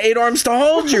theme to Eight Arms to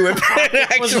Hold You if it had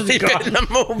actually been in the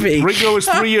movie. Ringo is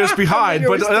 3 years behind,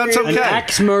 but that's An okay.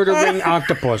 axe murdering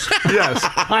octopus. Yes.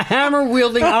 A hammer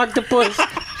wielding octopus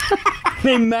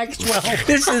named Maxwell.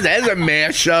 That's a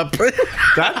mashup.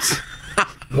 That's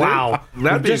Wow.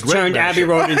 That'd be a Just great turned mashup. Abbey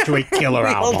Road into a killer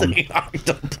album.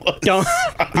 Don't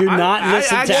do not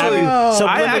listen to Abbey I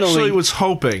subliminally. actually was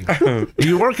hoping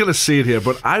you weren't going to see it here,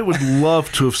 but I would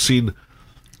love to have seen.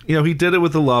 You know, he did it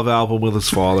with the Love album with his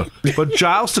father, but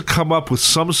Giles to come up with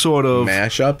some sort of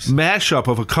mashup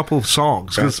of a couple of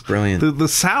songs. That's brilliant. The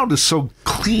sound is so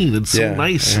clean and so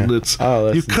nice, and it's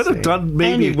you could have done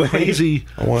maybe Anyway. a crazy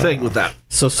thing with that.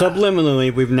 So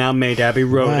subliminally, we've now made Abbey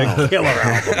Road a killer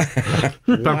album.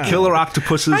 About killer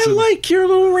octopuses. I and- like your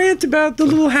little rant about the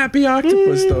little happy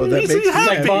octopus, though. That He's makes me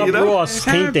happy, Like Bob you know? Ross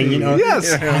painting, you know.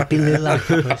 Yes. Happy little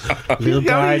octopus, little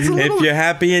Yeah, he's a garden. If you're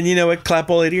happy and you know it, clap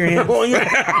all 8 of your hands. Oh, yeah.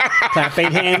 Clap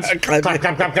 8 hands. Clap, clap,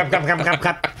 clap, clap, clap, clap,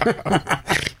 clap, clap.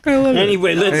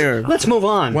 Anyway, let's move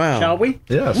on, Wow. shall we?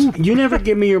 Yes. You never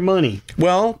give me your money,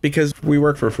 Well, because we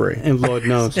work for free. and Lord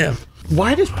knows. Yeah.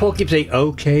 Why does Paul keep saying,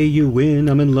 "Okay, you win.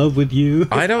 I'm in love with you"?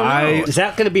 I don't know. Is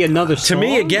that going to be another To song?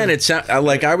 me, again, it sounds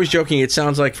like I was joking. It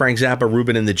sounds like Frank Zappa,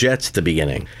 Ruben and the Jets at the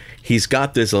beginning. He's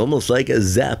got this almost like a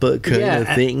Zappa kind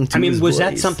of thing. To I mean, his was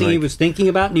that voice. something he Like, was thinking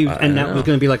about, and that was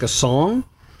going to be like a song?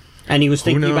 And he was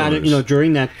thinking about it, knows?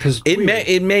 during that because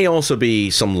It may also be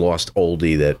some lost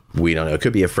oldie that we don't know. It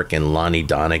could be a freaking Lonnie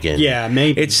Donegan. Yeah,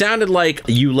 maybe. It sounded like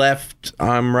You Left,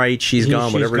 I'm Right, She's Yeah, Gone,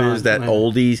 She's whatever it Gone, is, that whatever.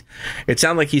 oldies. It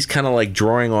sounded like he's kind of like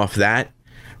drawing off that,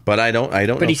 but I don't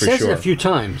know But he for says sure. it a few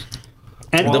times.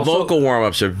 And The also- vocal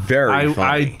warm-ups are very I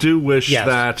funny. do wish Yes.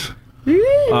 that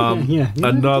yeah.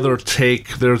 another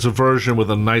take. There's a version with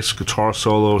a nice guitar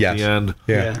solo at Yes. the end.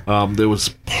 Yeah. There was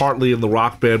partly in the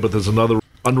rock band, but there's another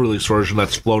unreleased version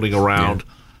that's floating around.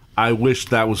 I wish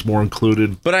that was more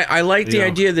included. But I like the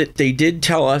idea that they did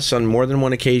tell us on more than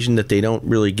one occasion that they don't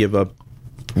really give up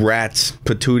rat's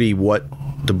patootie what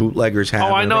the bootleggers have.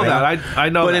 Oh, I know that. I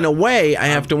know But that. in a way, I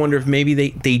have to wonder if maybe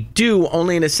they do,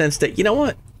 only in a sense that, you know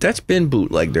what? That's been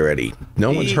bootlegged already.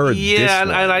 No one's heard this Yeah,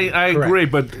 one. and I agree.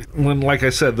 But when, like I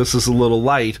said, this is a little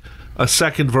light. A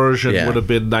second version would have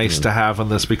been nice to have on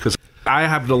this, because I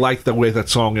happen to like the way that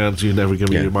song ends. You never give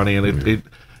me your money, and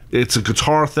it's a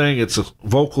guitar thing, it's a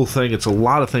vocal thing, it's a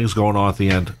lot of things going on at the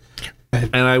end.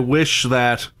 And I wish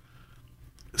that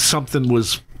something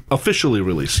was officially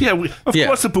released. Yeah, of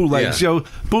course the bootlegs. Yeah. You know,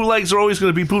 bootlegs are always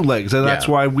going to be bootlegs, and that's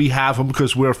why we have them,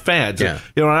 because we're fans. Yeah.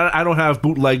 You know, I don't have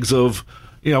bootlegs of,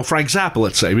 you know, Frank Zappa,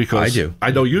 let's say, because I do.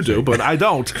 I know you do, but I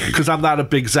don't, because I'm not a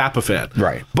big Zappa fan.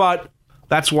 Right. But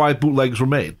that's why bootlegs were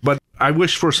made. But I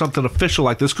wish for something official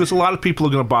like this, because a lot of people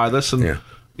are going to buy this and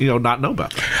you know, not know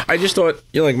about it. I just thought,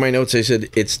 you know, like my notes, I said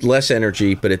it's less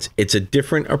energy, but it's a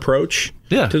different approach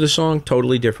to the song,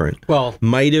 totally different. Well,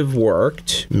 might have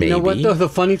worked, maybe. You know what the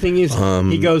funny thing is?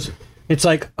 He goes, it's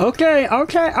like, okay.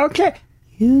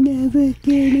 You never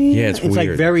get it. Yeah, it's weird. like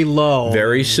very low.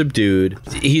 Very subdued.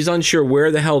 He's unsure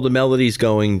where the hell the melody's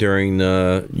going during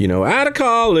the, you know, out of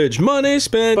college, money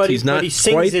spent. But he's not he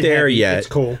sings quite it there heavy. yet. It's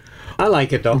cool. I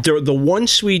like it, though. The One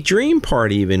Sweet Dream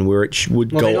part, even, where it would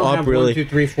They go don't up have really. 1, 2,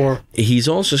 3, 4. He's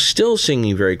also still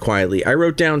singing very quietly. I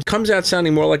wrote down, comes out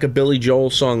sounding more like a Billy Joel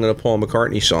song than a Paul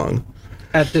McCartney song.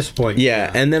 At this point. Yeah,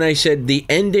 and then I said the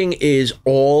ending is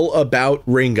all about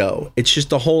Ringo. It's just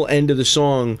the whole end of the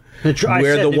song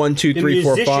where the 1, 2, 3,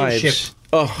 4, 5s.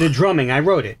 Oh, the drumming, I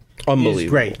wrote it. Unbelievable. It's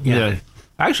great. Yeah.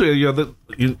 Actually, you know,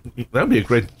 that'd be a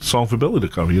great song for Billy to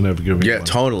cover. You never give me one.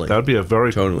 Totally. That'd be a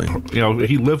very You know,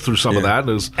 he lived through some of that,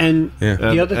 and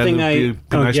the other thing it'd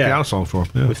be a nice piano song for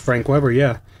him. Yeah. With Frank Weber.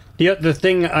 Yeah. The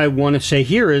thing I want to say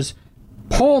here is,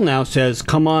 Paul now says,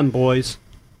 "Come on, boys."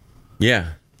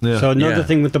 Yeah. So another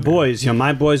thing with the boys, you know,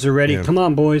 my boys are ready. Come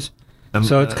on, boys. And,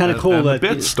 so it's kind of cool and that the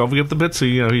bits. Don't forget the bits.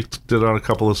 You know, he did on a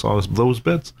couple of songs those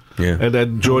bits. Yeah. And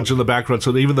then George in the background.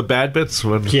 So even the bad bits.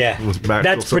 When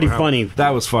that's pretty funny. That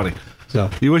was funny. So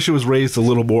you wish it was raised a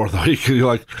little more though. You're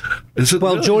like, is it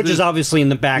well, really? George is obviously in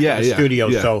the back of the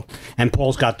studio, so and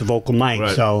Paul's got the vocal mic,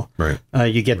 so Right.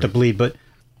 You get the bleed. But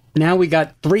now we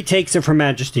got 3 takes of Her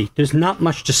Majesty. There's not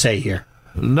much to say here.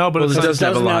 No, but Well, it Doesn't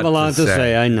have a lot to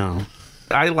say. I know.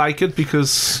 I like it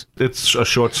because it's a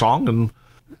short song and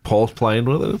Paul's playing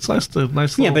with it. It's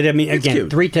nice. Yeah, but I mean, It's again,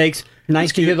 cute. 3 takes.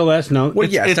 Nice to hear the last note. Well,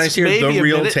 yeah, it's nice to hear maybe the a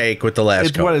real minute- take with the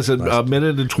last What is it? A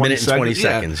minute and 20 Minute and 20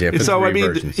 seconds, yeah, for so the I three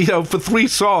mean, versions. you know, for 3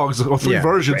 songs or 3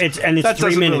 versions, It's that 3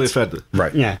 doesn't really minutes. offend it.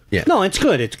 Right. Yeah. Yeah. No, it's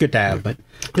good. It's good to have. But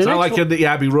It's not like in the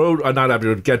Abbey Road, or not Abbey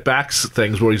Road, Get Back's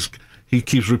things where he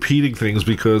keeps repeating things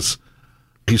because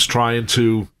he's trying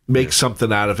to make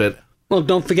something out of it. Well,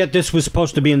 don't forget this was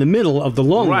supposed to be in the middle of the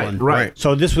long one. Right.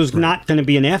 So this was not going to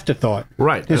be an afterthought.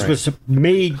 Right. This was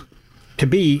made to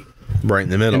be Right in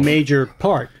the middle. a major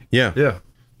part. Yeah. Yeah.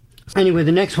 Anyway,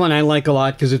 the next one I like a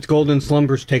lot because it's Golden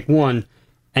Slumbers Take 1,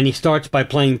 and he starts by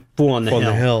playing Fool on the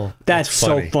Hill. That's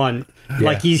so funny. fun.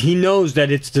 Like he knows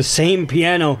that it's the same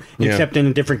piano except in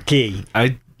a different key.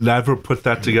 I never put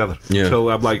that together until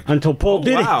I'm like, Until Paul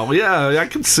did it. wow, yeah, I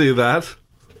can see that.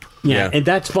 Yeah, and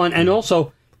that's fun. And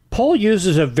also, Paul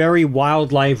uses a very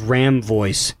Wildlife Ram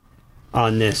voice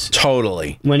on this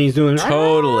Totally. when he's doing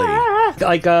Totally.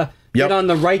 like a Yep. get on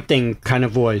the right thing kind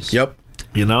of voice. Yep.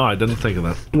 You know, I didn't think of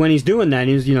that. When he's doing that,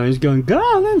 he's going go,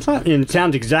 and it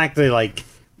sounds exactly like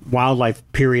Wildlife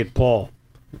period Paul.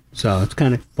 So it's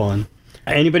kind of fun.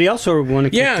 Anybody else or want to?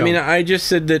 Keep Yeah, I going? mean, I just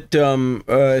said that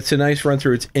it's a nice run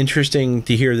through. It's interesting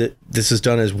to hear that this is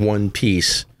done as one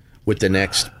piece with the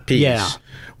next piece,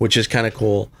 which is kind of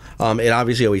cool. It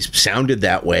obviously always sounded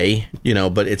that way, you know,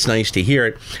 but it's nice to hear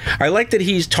it. I like that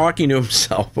he's talking to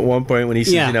himself at one point when he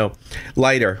says, you know,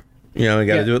 lighter. You know, you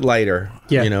got to do it lighter.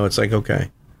 Yeah. You know, it's like, okay.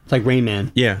 It's like Rain Man.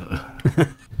 Yeah.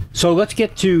 So let's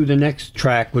get to the next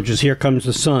track, which is Here Comes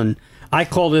the Sun. I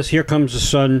call this Here Comes the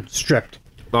Sun stripped.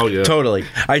 Oh, yeah. Totally.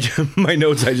 My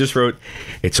notes, I just wrote,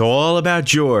 it's all about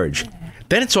George.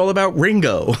 Then it's all about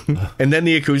Ringo. And then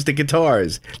the acoustic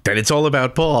guitars. Then it's all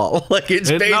about Paul. Like,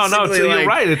 it's basically you're like,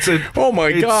 right. It's oh,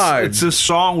 my God. It's a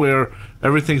song where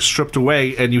everything's stripped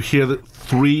away and you hear the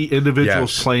 3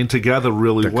 individuals playing together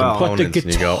really well. But the and you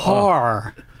go,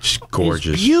 guitar It's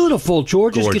gorgeous. is beautiful.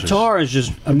 George's Gorgeous. guitar is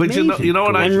just amazing. But you know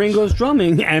what and Ringo's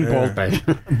drumming and Paul's bass.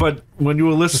 But when you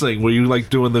were listening, were you like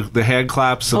doing the hand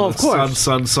claps and Oh, of the course.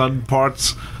 sun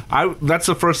parts? That's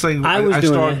the first thing I was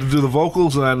doing started it. to do the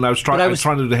vocals, and then I was trying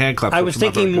to do the hand claps. I was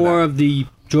thinking more of the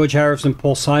George Harrison,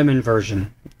 Paul Simon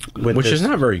version. which is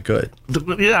not very good.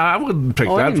 Yeah, I wouldn't pick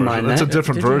that version. That's a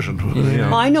different version.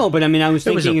 Well, I know, but I mean, I was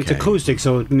thinking it's okay. acoustic,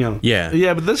 so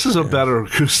Yeah, but this is a better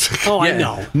acoustic. Oh, yeah. I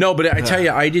know. No, but I tell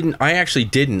you, I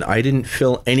didn't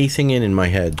fill anything in my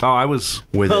head. Oh, I was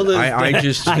with it. I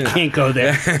just I can't go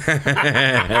there.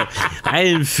 I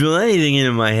didn't feel anything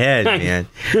in my head, man.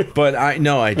 But I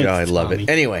love it.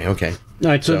 Anyway, okay. All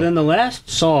right, so then the last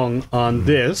song on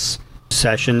this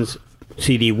Sessions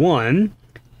CD1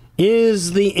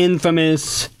 is the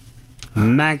infamous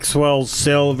Maxwell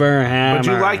Silver Hammer. But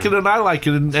you like it and I like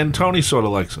it, and Tony sort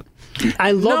of likes it.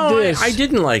 I love this. I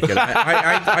didn't like it.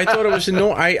 I thought it was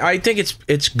annoying. I think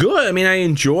it's good. I mean, I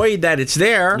enjoyed that it's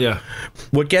there. Yeah.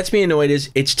 What gets me annoyed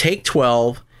is it's take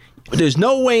 12. There's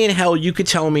no way in hell you could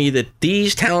tell me that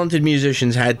these talented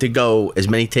musicians had to go as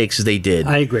many takes as they did.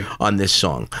 I agree. On this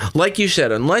song. Like you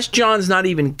said, unless John's not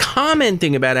even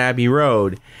commenting about Abbey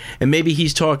Road, and maybe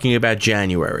he's talking about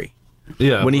January.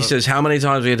 Yeah. When he says how many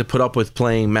times we had to put up with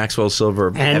playing Maxwell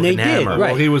Silver and they did, Hammer.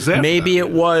 right. Well, he was there. Maybe it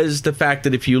was the fact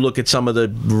that if you look at some of the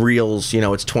reels,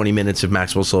 it's 20 minutes of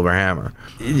Maxwell Silver Hammer.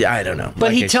 I don't know.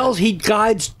 But he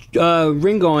guides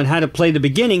Ringo on how to play the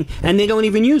beginning, and they don't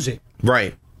even use it.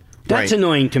 Right. That's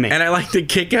annoying to me. And I like the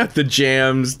kick out the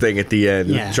jams thing at the end.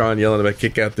 Yeah. John yelling about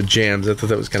kick out the jams. I thought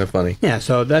that was kind of funny. Yeah,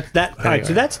 so all right,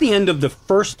 so that's the end of the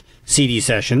first CD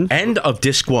session. End of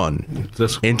disc 1.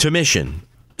 Intermission.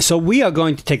 So we are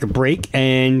going to take a break,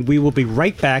 and we will be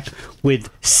right back with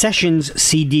Sessions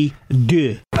CD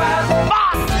 2.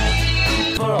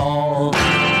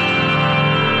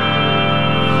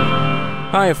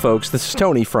 Hi, folks. This is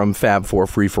Tony from Fab 4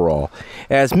 Free For All.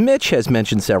 As Mitch has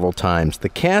mentioned several times, the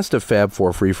cast of Fab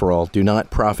 4 Free For All do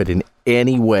not profit in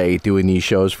any way doing these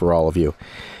shows for all of you.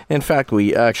 In fact,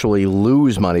 we actually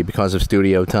lose money because of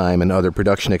studio time and other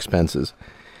production expenses.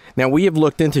 Now, we have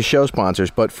looked into show sponsors,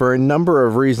 but for a number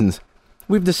of reasons,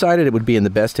 we've decided it would be in the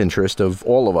best interest of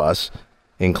all of us,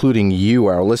 including you,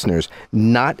 our listeners,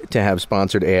 not to have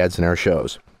sponsored ads in our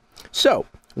shows. So,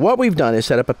 what we've done is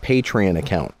set up a Patreon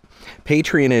account.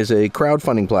 Patreon is a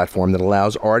crowdfunding platform that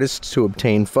allows artists to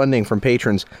obtain funding from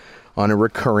patrons on a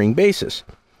recurring basis.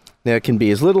 Now, it can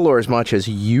be as little or as much as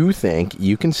you think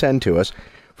you can send to us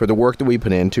for the work that we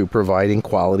put into providing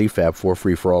quality Fab 4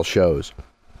 Free-for-All shows.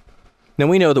 Now,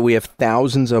 we know that we have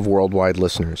thousands of worldwide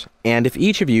listeners, and if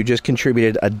each of you just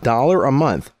contributed $1 a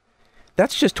month,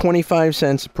 that's just 25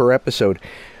 cents per episode.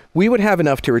 We would have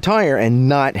enough to retire and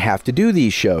not have to do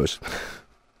these shows.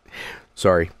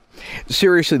 Sorry.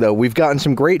 Seriously, though, we've gotten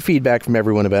some great feedback from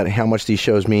everyone about how much these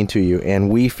shows mean to you, and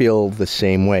we feel the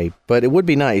same way. But it would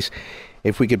be nice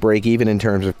if we could break even in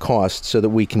terms of costs so that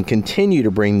we can continue to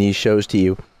bring these shows to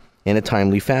you in a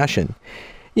timely fashion.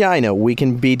 Yeah, I know, we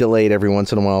can be delayed every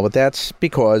once in a while, but that's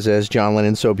because, as John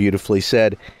Lennon so beautifully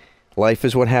said, life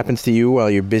is what happens to you while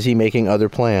you're busy making other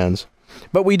plans.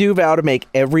 But we do vow to make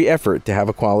every effort to have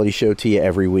a quality show to you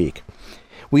every week.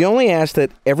 We only ask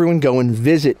that everyone go and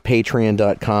visit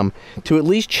patreon.com to at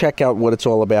least check out what it's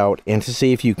all about and to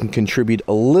see if you can contribute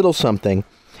a little something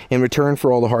in return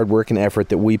for all the hard work and effort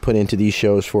that we put into these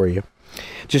shows for you.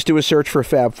 Just do a search for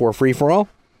Fab 4 Free For All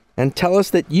and tell us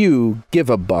that you give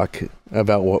a buck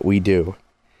about what we do.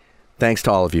 Thanks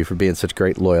to all of you for being such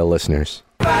great loyal listeners.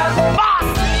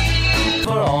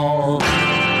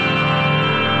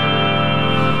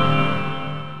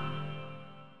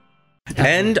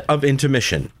 End of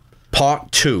intermission.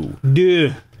 Part 2.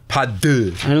 Duh. Part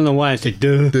 2. I don't know why I said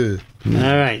duh.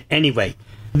 All right. Anyway,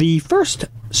 the first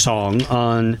song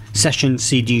on Session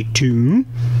CD 2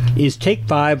 is Take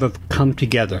 5 of Come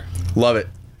Together. Love it.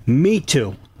 Me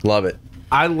too. Love it.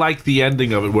 I like the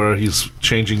ending of it where he's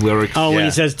changing lyrics. Oh, when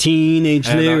he says teenage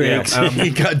lyrics. He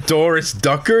got Doris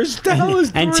Duckers.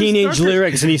 And teenage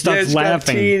lyrics, and he starts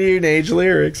laughing. Teenage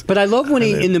lyrics. But I love when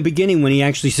in the beginning, when he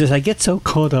actually says, I get so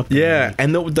caught up. Yeah,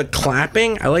 and the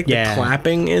clapping. I like the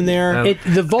clapping in there.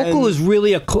 The vocal is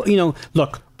really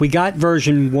look, we got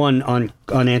version 1 on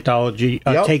Anthology,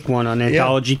 take 1 on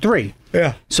Anthology 3.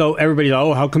 Yeah. So everybody's like,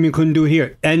 oh, how come you couldn't do it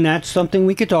here? And that's something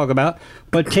we could talk about.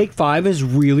 But Take 5 is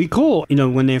really cool.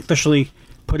 When they officially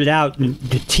put it out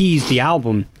to tease the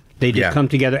album, they did Come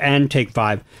Together and Take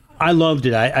 5. I loved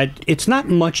it. It's not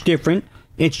much different.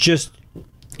 It's just,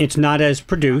 it's not as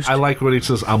produced. I like when he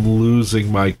says, I'm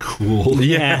losing my cool.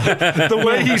 Yeah. The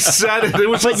way he said it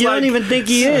was but you don't even think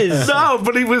he is. No,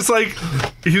 but he was like,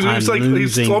 he's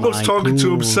almost talking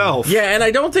to himself. Yeah, and I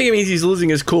don't think it means he's losing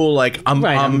his cool, like, I'm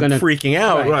freaking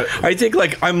out. Right. I think,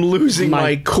 like, I'm losing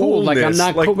my coolness. Like, I'm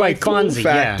not cool, my cool Fonzie,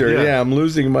 factor. Yeah, I'm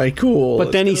losing my cool.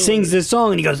 But then he sings this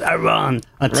song, and he goes, I run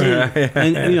a team.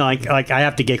 And, like, I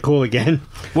have to get cool again.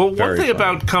 Well, one thing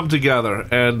about Come Together,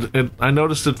 and I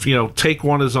noticed that, Take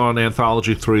 1 is on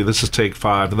Anthology 3. This is take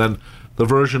 5. And then the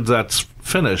version that's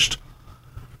finished.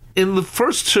 In the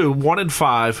first two, 1 and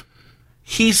 5,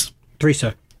 he's 3,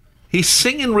 sir. He's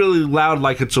singing really loud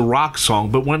like it's a rock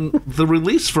song, but when the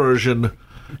release version,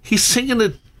 he's singing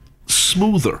it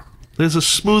smoother. There's a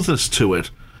smoothness to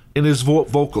it in his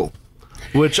vocal,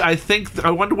 which I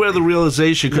wonder where the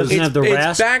realization, because Doesn't have the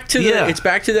rasp? It's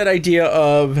back to that idea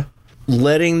of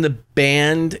letting the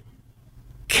band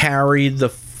carry the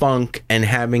funk and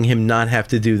having him not have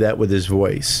to do that with his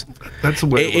voice. That's the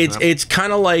way It's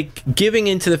kind of like giving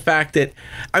into the fact that,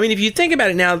 I mean, if you think about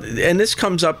it now, and this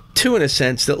comes up too in a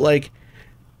sense that, like,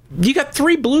 you got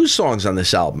 3 blues songs on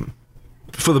this album.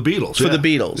 For the Beatles. For the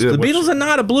Beatles. The Beatles are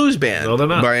not a blues band. No, they're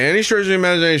not. By any stretch of the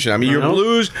imagination. I mean, your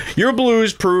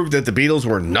blues proved that the Beatles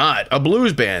were not a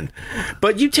blues band.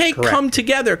 But you take Come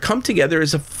Together. Come Together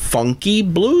is a funky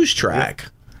blues track.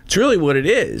 Yeah. It's really what it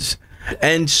is.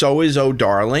 And so is Oh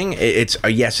Darling. It's a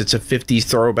 50s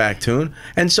throwback tune.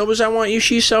 And so is I Want You,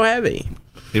 She's So Heavy.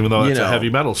 Even though it's a heavy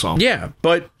metal song. Yeah,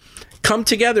 but Come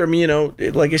Together, I mean,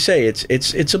 like I say,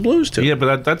 it's a blues tune. Yeah,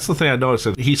 but that's the thing I noticed.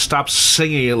 That he stopped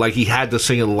singing it like he had to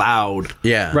sing it loud.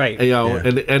 Yeah. Right.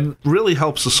 And really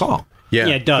helps the song. Yeah,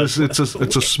 it does. It's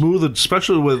a smooth,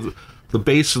 especially with the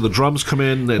bass and the drums come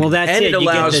in. And, well, that's and it. it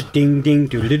allows, you get the ding, ding,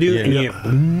 doo-doo-doo,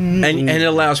 and it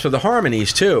allows for the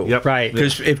harmonies, too. Yep. Right.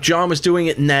 Because if John was doing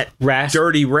it in that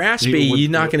dirty, raspy, you're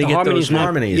not going to get those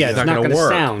harmonies. Yeah, it's not going to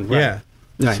sound. Right. Yeah.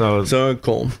 Right. So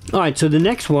cool. All right, so the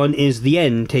next one is The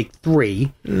End, take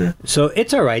 3. So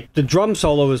it's all right. The drum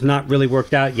solo is not really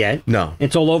worked out yet. No.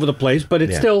 It's all over the place, but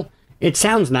it's still, it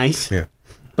sounds nice. Yeah.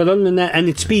 But other than that, and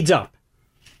it speeds up.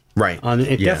 Right.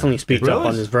 It definitely speeds up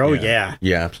on this bro. Yeah.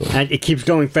 Yeah, absolutely. And it keeps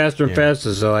going faster and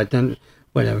faster, so I don't,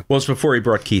 whatever. Well, it's before he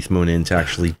brought Keith Moon in to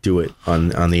actually do it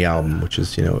on the album, which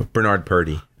is, Bernard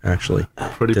Purdie, actually.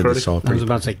 Purdie? I was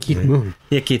about to say Keith Moon.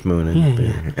 Yeah, Keith Moon.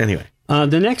 Anyway.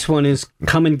 The next one is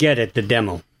Come and Get It, the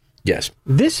demo. Yes.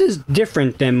 This is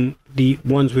different than the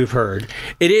ones we've heard.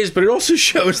 It is, but it also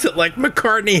shows that, like,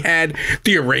 McCartney had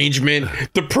the arrangement,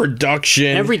 the production,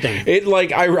 everything. It,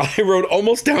 like, I wrote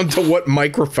almost down to what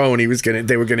microphone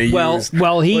they were gonna use.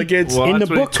 Well, he like it's, in the that's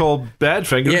what book he told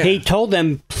Badfinger. He told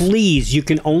them, please, you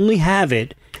can only have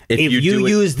it if you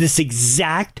use this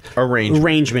exact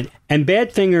arrangement. And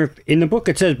Badfinger, in the book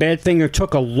it says Badfinger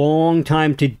took a long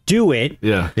time to do it.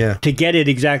 Yeah. To get it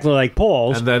exactly like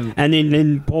Paul's. And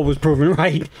then Paul was proven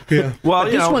right. Yeah. Well,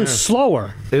 but this one's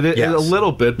slower. It a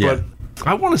little bit, but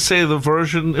I want to say the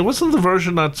version, it wasn't the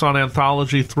version that's on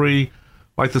Anthology 3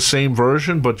 like the same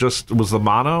version, but just was the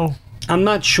mono. I'm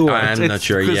not sure. I'm not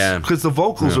sure, Because the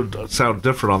vocals sound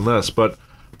different on this, but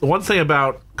the one thing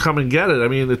about Come and Get It, I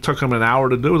mean, it took him an hour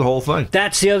to do the whole thing.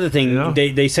 That's the other thing.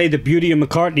 They say the beauty of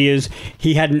McCartney is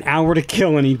he had an hour to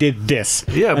kill and he did this.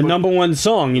 Yeah, a number one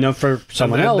song, for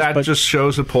someone else. That just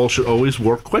shows that Paul should always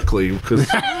work quickly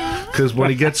because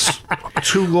when he gets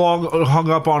too long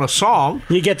hung up on a song,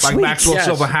 you get like sweets. Maxwell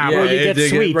Silver Hammer, you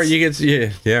get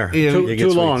sweets. Too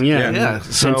long. Yeah.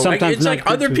 So and sometimes it's like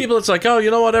other people. It's like, oh,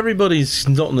 you know what? Everybody's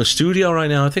not in the studio right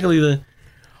now. I think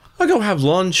I'll go have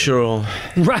lunch or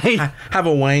have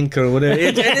a wank or whatever.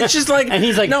 And it's just like, and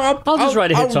he's like, no, I'll just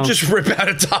write a hit song. I'll just rip out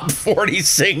a top 40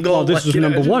 single. Oh, this was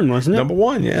number 1, wasn't it? Number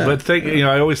 1, yeah. But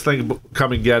I always think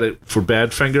Come and Get It for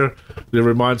Badfinger. It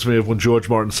reminds me of when George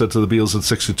Martin said to the Beatles in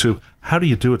 '62, "How do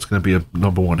you do it's going to be a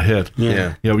number 1 hit?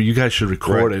 Yeah. You guys should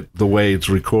record it the way it's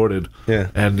recorded. Yeah.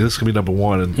 And this is going to be number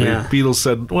 1." And the Beatles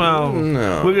said, "Well,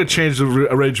 we're going to change the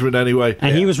arrangement anyway."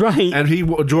 And he was right.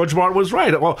 And George Martin was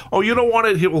right. Well, you don't want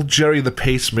it. Well, Jerry the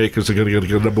Pacemakers are going to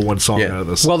get a number 1 song out of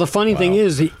this. Well, the funny thing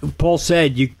is, Paul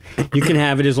said you can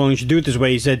have it as long as you do it this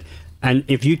way. He said, and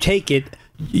if you take it,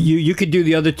 you could do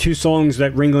the other 2 songs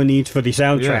that Ringo needs for the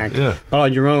soundtrack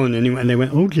on your own. And they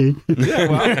went, okay. Yeah,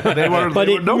 well, they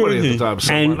were nobody at the time.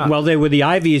 So they were the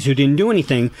Ivies who didn't do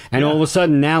anything. And all of a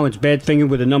sudden now it's Badfinger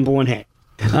with a number 1 hit.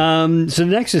 So the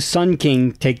next is Sun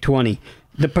King, take 20.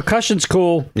 The percussion's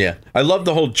cool. Yeah. I love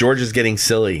the whole George is getting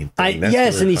silly thing.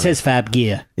 Yes, and he says Fab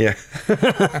Gear. Yeah.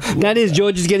 That is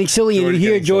George is getting silly, and you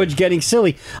hear George getting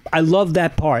silly. I love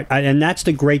that part. And that's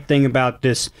the great thing about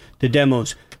the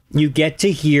demos. You get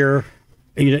to hear,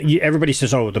 everybody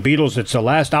says, oh, the Beatles, it's the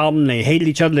last album. They hated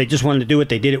each other. They just wanted to do it.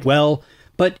 They did it well.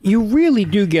 But you really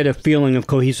do get a feeling of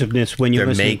cohesiveness when you're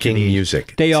listening to these. They're making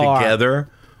music together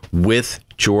with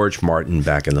George Martin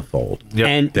back in the fold. Yep.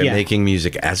 And they're making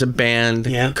music as a band,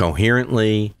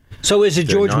 coherently. So is it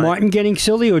They're George not- Martin getting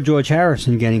silly or George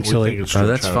Harrison getting We silly? think it's Oh, George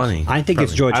that's Harrison. funny. I think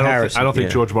it's George Harrison. I don't think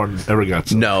Yeah. George Martin ever got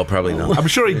sick. No, probably not. I'm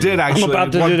sure he did actually. I'm about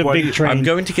at to one do the point. big train. I'm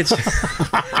going to get.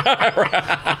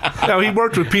 No, he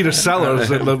worked with Peter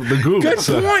Sellers and the Goons. Good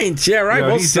point. Yeah, right. Yeah,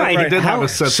 Well he said. did, he did have a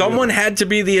sense of Someone humor. had to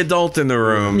be the adult in the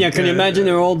room. Yeah, can you imagine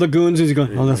they're all the goons? He's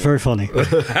going, oh, that's very funny.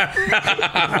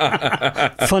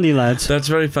 Funny, lads. That's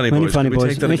very funny, Many boys. funny Could we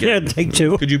boys. take that Yeah, again? take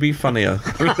two. Could you be funnier?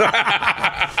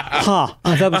 Ha!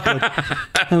 Oh, that was good.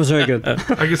 That was very good. I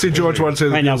can see George Martin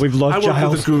saying, Right now, we've lost I work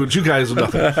Giles. with the Goons. You guys are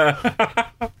nothing.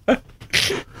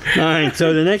 All right,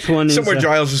 so the next one is... Somewhere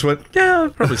Giles just went, yeah,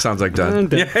 it probably sounds like that.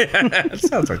 Okay. It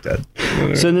sounds like that.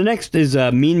 So the next is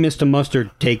Mean Mr. Mustard,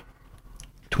 take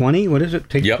 20? What is it?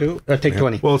 Take Yep. 2? Take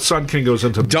 20. Well, Sun King goes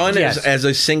into Done Yes. as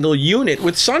a single unit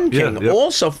with Sun King. Yeah, yeah.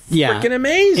 Also Yeah. freaking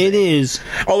amazing. It is.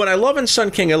 Oh, and I love in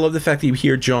Sun King, I love the fact that you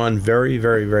hear John very,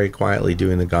 very, very quietly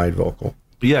doing the guide vocal.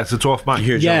 Yes, it's off mic. You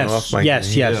hear John Yes, off mic.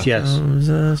 yes, yes,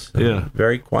 yes. Yeah.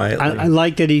 Very quietly. I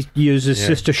like that he uses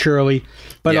Sister Shirley.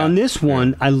 But Yeah. on this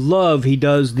one, I love he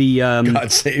does the...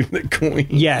 God save the queen.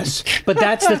 Yes, but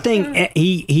that's the thing.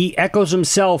 He echoes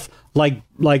himself like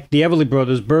the Everly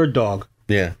Brothers' Bird Dog.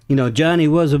 Yeah. You know, Johnny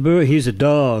was a bird. He's a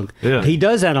dog. Yeah. He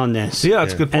does that on this. Yeah,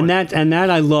 that's a good point. And that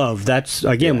I love. That's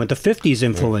again with the '50s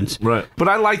influence. Right, but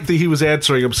I like that he was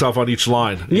answering himself on each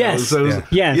line. You Yes. know, so it was-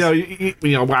 Yes.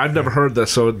 You know, I've never heard this,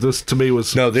 so this to me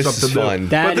was No, this is something new. fun.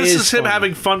 That but this is is him fun.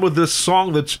 having fun with this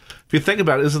song. That's, if you think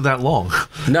about it, isn't that long?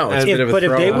 No, it's a bit of a But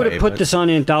if they throwaway, would have put but- this on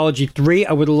Anthology 3,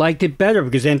 I would have liked it better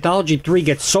because Anthology 3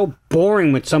 gets so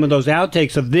boring with some of those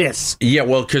outtakes of this. Yeah,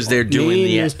 well, because they're doing Mean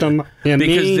the Mr. Yeah,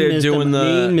 because mean they're Mr. doing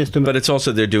Mean the Mr. but it's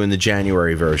also they're doing the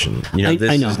January version. You know, I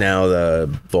this know. is now the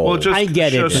fall. Well, it just, I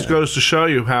get it. just goes to show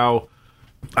you how,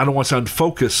 I don't want to sound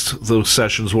focused those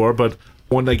sessions were, but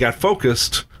when they got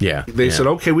focused, Yeah, they yeah. said,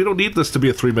 okay, we don't need this to be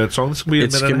a 3-minute song. This can be a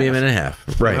it's minute gonna be a and minute and a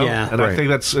half, right? you know? Yeah. And I think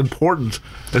that's important,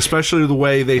 especially the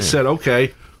way they said,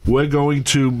 okay, we're going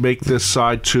to make this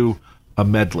side to a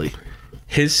medley.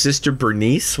 His sister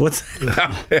Bernice. What's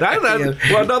Well,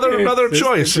 another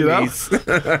choice, you know.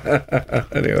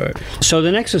 Anyway, So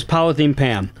the next is Polythene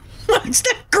Pam. what's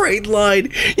that great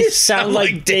line? You Sound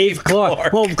like Dave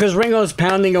Clark. Well, because Ringo's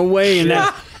pounding away, and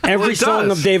that every he song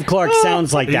does. of Dave Clark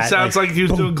sounds like He that. sounds like he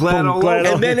was doing Glad all Glad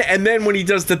over. all- and then when he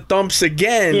does the thumps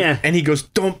again, Yeah. and he goes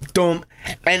dump dump,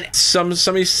 and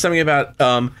something about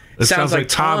sounds like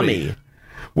Tommy.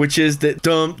 Which is the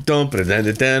dump dump, you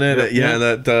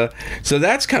know, so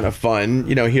that's kind of fun,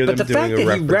 you know. Hear but them the doing fact a that he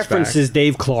reference references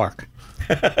Dave Clark.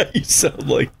 back. You sound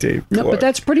like Dave. No, Clark. but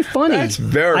that's pretty funny. That's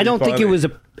very I don't think it funny. was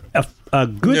a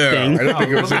good thing. I don't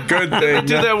think it was a good thing.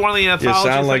 Do that one of the You anthology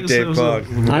sound like things? It Dave was Clark.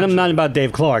 I'm not about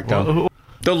Dave Clark though.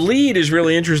 The lead is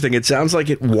really interesting. It sounds like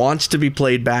it wants to be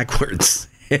played backwards.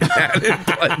 He's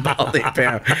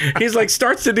like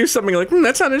starts to do something like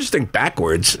that's not interesting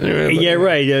backwards. Yeah,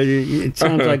 right. It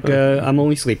sounds like I'm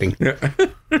only sleeping.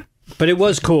 But it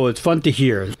was cool. It's fun to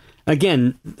hear.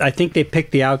 Again, I think they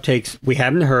picked the outtakes we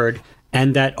haven't heard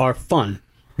and that are fun.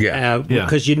 Yeah.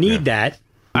 Because you need that.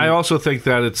 I also think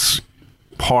that it's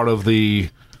part of the,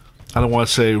 I don't want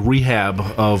to say rehab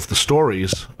of the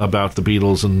stories about the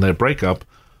Beatles and their breakup,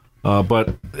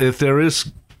 but if there is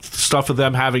stuff of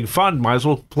them having fun, might as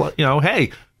well play, you know,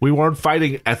 hey, we weren't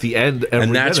fighting at the end every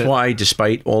And that's minute. why,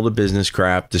 despite all the business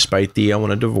crap, despite the I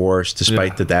want a divorce,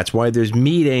 despite that's why there's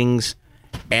meetings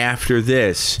after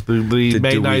this. the to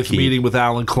May do 9th Wiki. meeting with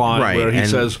Alan Klein, Right, where he and-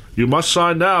 says, you must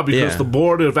sign now because Yeah. the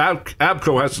board of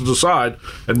ABCO has to decide,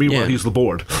 and meanwhile, Yeah. he's the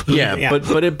board. Yeah, Yeah.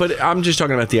 but I'm just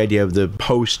talking about the idea of the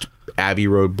post Abbey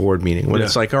Road board meeting when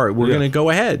it's like, all right, we're Yeah. going to go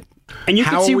ahead. And you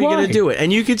How can see are we why. going to do it?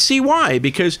 And you could see why,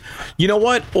 because you know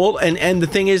what? And the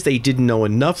thing is, they didn't know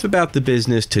enough about the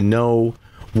business to know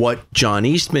what John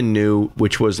Eastman knew,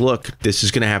 which was, look, this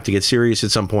is going to have to get serious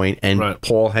at some point, and Right.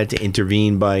 Paul had to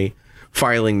intervene by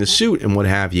filing the suit and what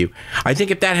have you. I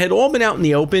think if that had all been out in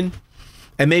the open,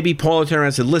 and maybe Paul had turned around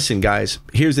and said, listen, guys,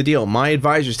 here's the deal. My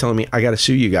advisor's telling me I got to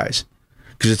sue you guys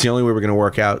because it's the only way we're going to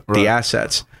work out the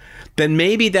assets. Then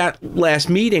maybe that last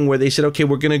meeting where they said, okay,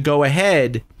 we're going to go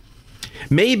ahead,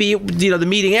 maybe, you know, the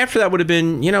meeting after that would have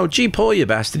been, you know, gee, Paul, you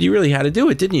bastard, you really had to do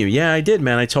it, didn't you? Yeah, I did,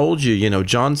 man. I told you, you know,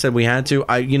 John said we had to.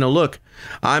 Look,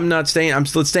 I'm not staying.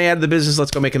 Let's stay out of the business.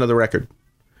 Let's go make another record.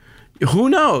 Who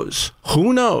knows?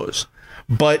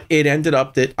 But it ended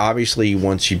up that obviously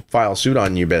once you file suit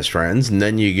on your best friends and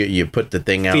then you put the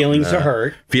thing out. Feelings are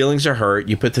hurt. Feelings are hurt.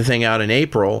 You put the thing out in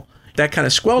April. That kind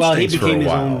of squelched Well, he things for a became his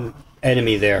while. own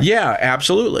enemy there. Yeah,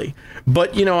 absolutely.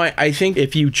 But, you know, I think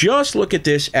if you just look at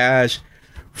this as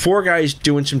 4 guys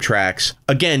doing some tracks.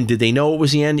 Again, did they know it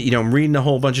was the end? You know, I'm reading a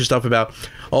whole bunch of stuff about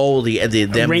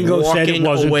them Ringo said it walking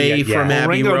wasn't away the end, from Abbey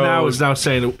Ringo Road. is now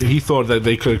saying he thought that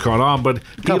they could have gone on, but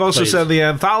he also said in the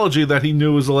anthology that he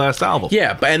knew it was the last album.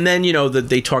 Yeah, and then that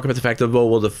they talk about the fact of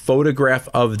the photograph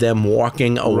of them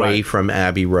walking away from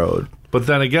Abbey Road. But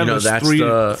then again, there's that's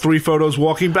three photos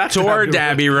walking back toward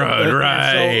Abbey Road,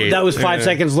 right? So that was 5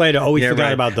 seconds later. Oh, we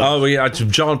forgot about those. Oh, yeah.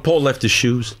 John Paul left his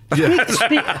shoes.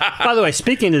 By the way,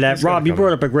 speaking of that, Rob, you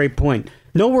brought up a great point.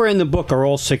 Nowhere in the book are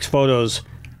all 6 photos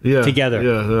together.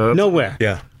 Yeah, nowhere.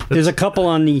 Yeah. There's a couple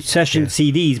on the session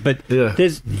CDs, but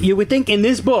you would think in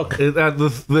this book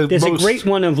there's a great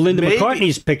one of Linda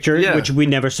McCartney's picture, which we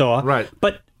never saw. Right.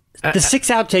 But the 6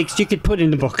 outtakes you could put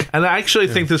in the book. And I actually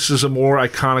think this is a more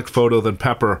iconic photo than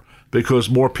Pepper because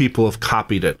more people have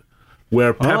copied it.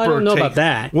 Where Pepper I don't know about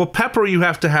that. Well, Pepper, you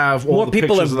have to have all More the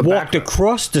people pictures have of the walked background.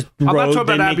 across the road. I'm not talking about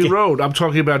than Abbey they can- Road. I'm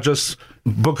talking about just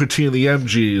Booker T and the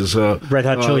MGs. Red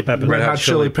Hot Chili Peppers. Red Hot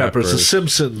Chili Peppers. The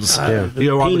Simpsons. On the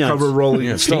Peanuts. cover of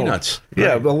Rolling Stone. Peanuts.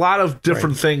 Yeah, a lot of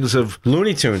different things of...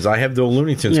 Looney Tunes. I have the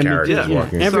Looney Tunes Yeah, characters yeah.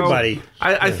 walking. Everybody. So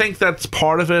I think that's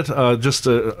part of it, just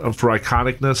for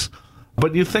iconicness.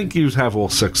 But you think you'd have all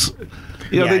 6.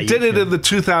 They did it in the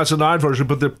 2009 version,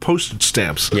 but they're postage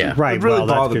stamps. Yeah. Right. It really well,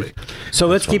 that's bothered me. good. So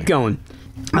let's keep going.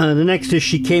 The next is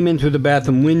she came in through the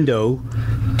bathroom window,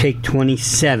 take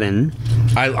 27.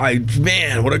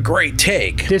 Man, what a great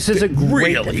take. This is a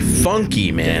great... really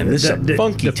funky, man. This is a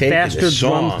funky the take faster of this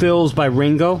song. drum fills by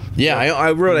Ringo. Yeah,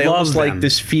 I wrote. I Love almost them. like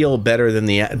this feel better than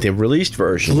the released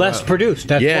version. Less produced.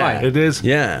 That's Yeah. why. It is.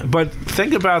 Yeah. But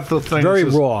think about the thing. Very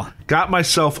this is, raw. Got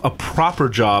myself a proper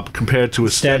job compared to a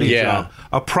steady Yeah. job.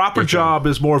 A proper job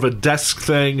is more of a desk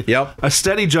thing. Yep. A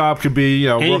steady job could be,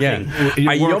 Anything. working.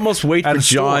 You almost wait at for a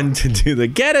store. John to do the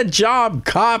 "get a job,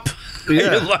 cop."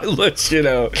 Yeah.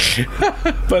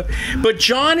 but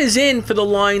John is in for the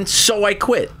line "so I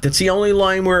quit." That's the only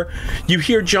line where you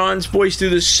hear John's voice do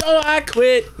the "so I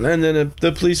quit," and then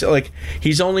the police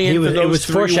he's only in for it those was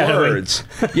 3 foreshadowing. words.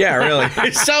 Yeah, really.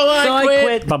 So I So quit. I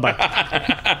quit. Bye-bye.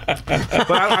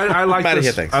 But I like Outta this.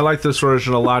 here, thanks. I like this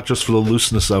version a lot just for the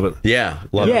looseness of it. Yeah,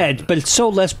 love it. Yeah, but it's so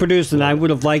less produced, and I would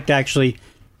have liked actually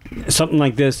something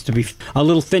like this to be a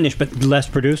little finished, but less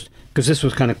produced, because this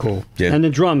was kind of cool. Yeah. And the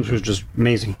drums was just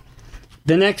amazing.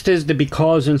 The next is the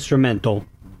Because instrumental.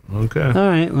 Okay. All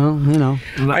right, well,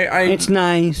 it's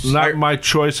nice. Not my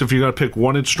choice if you're going to pick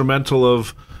one instrumental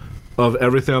of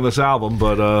everything on this album,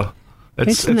 but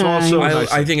it's It's also nice.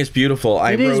 nice. I think it's beautiful.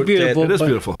 It is beautiful. It is but-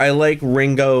 beautiful. I like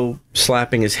Ringo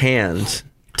slapping his hands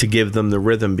to give them the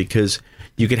rhythm because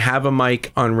you could have a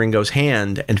mic on Ringo's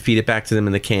hand and feed it back to them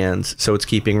in the cans, so it's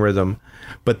keeping rhythm.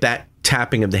 But that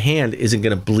tapping of the hand isn't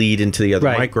going to bleed into the other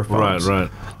Right. microphones, Right.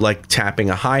 like tapping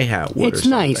a hi-hat would. It's or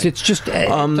nice. something. It's just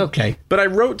it's okay. But I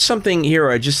wrote something here.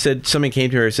 I just said something came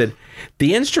to me. I said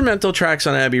the instrumental tracks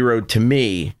on Abbey Road to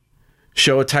me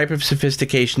show a type of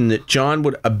sophistication that John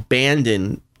would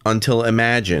abandon until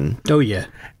Imagine, Oh yeah.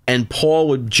 and Paul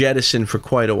would jettison for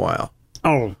quite a while.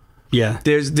 Oh yeah.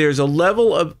 There's a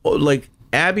level of like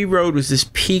Abbey Road was this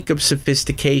peak of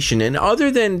sophistication, and other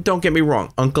than, don't get me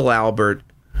wrong, Uncle Albert,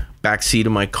 Backseat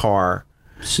of My Car,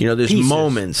 there's Pieces.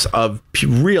 moments of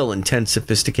real intense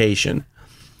sophistication.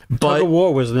 Tug But of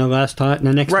War was the last time,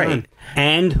 the next Right. time.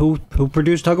 And who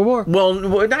produced Tug of War?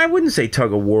 well, I wouldn't say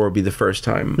Tug of War would be the first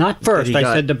time. Not that first. he I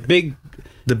got said the big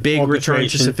return to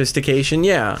orchestration. sophistication.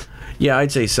 Yeah,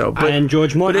 I'd say so. But and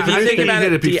George Martin. if you I think think about he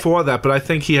did it, it before that, but I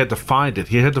think he had to find it.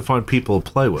 He had to find people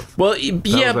to play with. Well, was,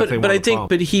 yeah, I but think, but one I of the think problems.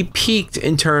 but he peaked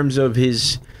in terms of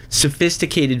his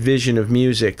sophisticated vision of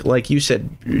music, like you said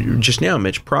just now,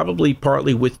 Mitch. Probably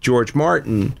partly with George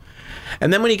Martin,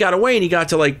 and then when he got away and he got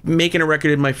to like making a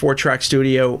record in my 4-track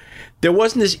studio, there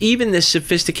wasn't this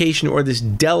sophistication or this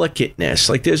delicateness.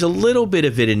 Like there's a little bit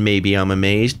of it in Maybe I'm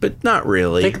Amazed, but not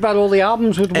really. Think about all the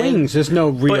albums with Wings. There's no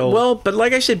real. But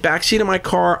like I said, Backseat of My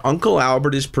Car, Uncle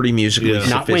Albert is pretty musically Yeah.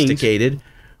 Not Wings. sophisticated.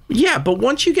 Yeah, but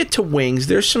once you get to Wings,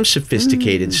 there's some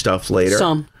sophisticated stuff later.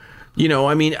 some.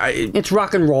 I mean, It's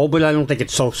rock and roll, but I don't think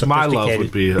it's so My sophisticated. Love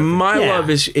would be. My Yeah. Love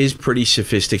is pretty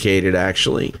sophisticated,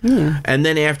 actually. And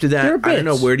then after There that, are I don't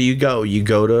know, bits. where do you go? You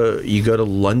go to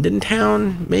London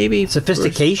Town, maybe?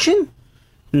 Sophistication?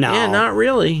 No. Yeah, not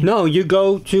really. No, you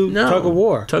go to No. Tug of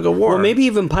War. Tug of War. Or maybe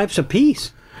even Pipes of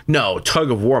Peace. No, Tug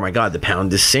of War. My God, the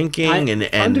pound is sinking, and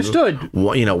understood.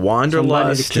 Wanderlust.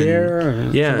 Somebody to care.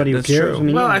 and- yeah, somebody who that's cares. true. I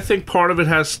mean, Well, I think part of it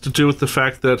has to do with the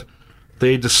fact that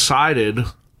they decided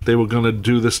they were going to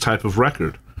do this type of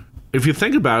record. If you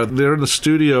think about it, they're in the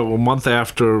studio a month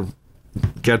after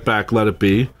Get Back, Let It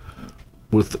Be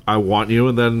with I Want You,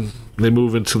 and then they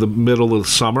move into the middle of the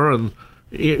summer, and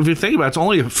if you think about it, it's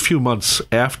only a few months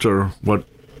after what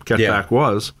Get Back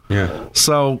was. Yeah.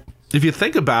 So if you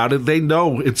think about it, they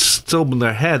know it's still in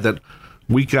their head that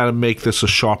we got to make this a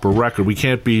sharper record. We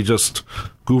can't be just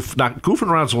goofing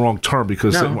around is the wrong term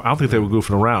because I don't think they were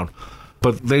goofing around.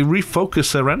 But they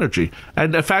refocus their energy.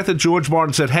 And the fact that George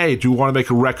Martin said, hey, do you want to make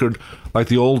a record like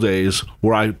the old days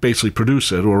where I basically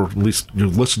produce it, or at least you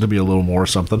listen to me a little more or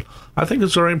something, I think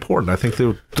it's very important. I think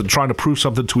they're trying to prove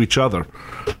something to each other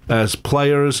as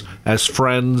players, as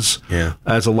friends,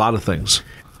 as a lot of things.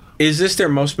 Is this their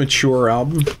most mature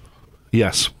album?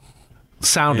 Yes.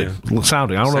 Sounding. I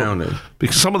don't know.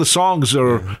 Because some of the songs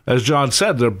are, as John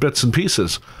said, they're bits and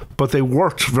pieces. But they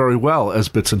worked very well as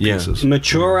bits and pieces.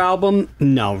 Mature album?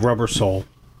 No, Rubber Soul.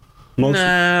 You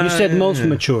said most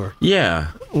mature.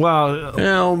 Yeah.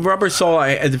 Well, Rubber Soul,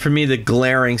 for me, the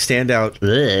glaring standout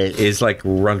is like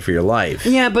Run for Your Life.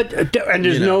 Yeah, but and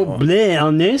there's no bleh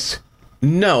on this?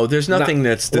 No, there's nothing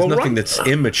that's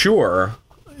immature.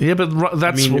 Yeah, but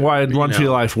that's why Run for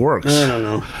Your Life works. I don't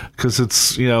know. Because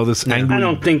it's, this angry... I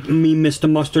don't think me, Mr.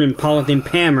 Mustard, and Polythene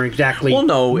Pam are exactly... Well,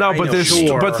 no, but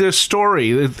there's story.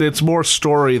 It's more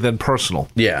story than personal.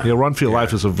 Yeah. Run for Your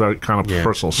Life is a very kind of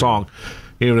personal song,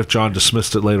 even if John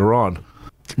dismissed it later on.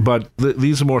 But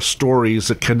these are more stories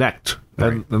that connect,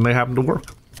 and they happen to work.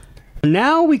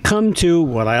 Now we come to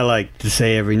what I like to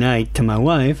say every night to my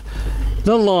wife,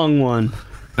 the long one.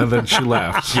 And then she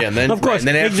laughs. Yeah, and then, of course, and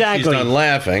then after she's done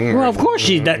laughing. Well, of course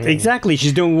she's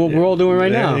She's doing what we're all doing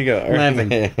right now. There you go.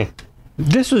 Laughing.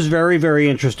 This was very, very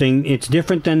interesting. It's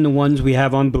different than the ones we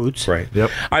have on Boots. Right. Yep.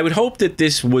 I would hope that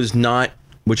this was not,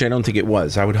 which I don't think it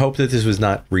was. I would hope that this was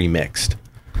not remixed.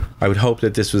 I would hope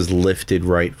that this was lifted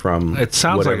right from. It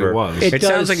sounds whatever. like it was. It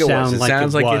sounds like it was. It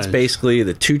sounds like it's was. basically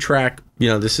the 2-track.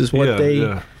 This is what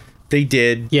they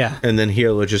did. Yeah. And then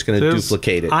here we're just going to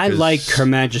duplicate it. I like Her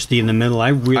Majesty in the middle. I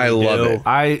love it.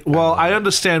 I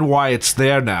understand why it's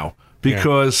there now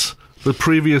because the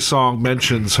previous song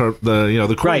mentions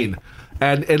the Queen,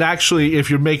 and actually, if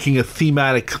you're making a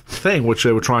thematic thing, which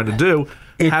they were trying to do,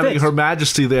 having Her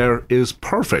Majesty there is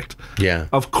perfect. Yeah.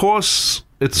 Of course,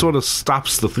 it sort of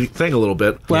stops the thing a little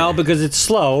bit. Well, because it's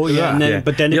slow.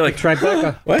 But then you're it picks right back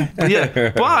up. What?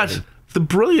 Yeah. But the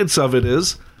brilliance of it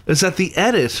is that the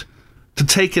edit to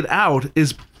take it out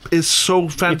is so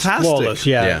fantastic. It's flawless,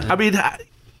 yeah. I mean,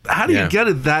 how do you get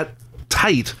it that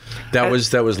tight? That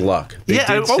was luck. They did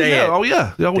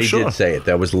sure. did say it.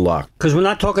 That was luck. Because we're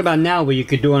not talking about now where you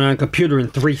could do it on a computer in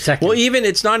 3 seconds. Well,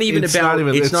 it's not even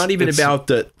about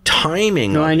the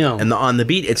timing. No, I know. And on the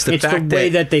beat, it's the way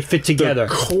that they fit together.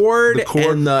 The chord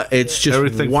and it's just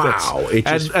everything wow.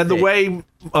 Fits. And the way Me,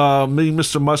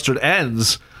 Mr. Mustard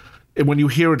ends. When you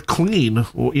hear it clean,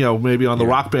 maybe on the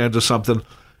Rock Band or something,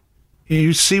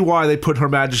 you see why they put Her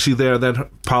Majesty there, then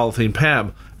Polythene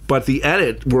Pam. But the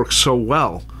edit works so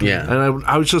well. Yeah. And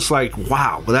I was just like,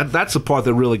 wow. That's the part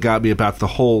that really got me about the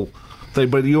whole thing.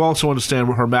 But you also understand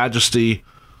Her Majesty,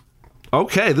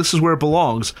 okay, this is where it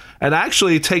belongs. And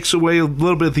actually, it takes away a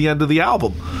little bit at the end of the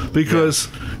album. Because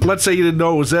let's say you didn't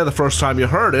know it was there the first time you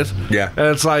heard it. Yeah. And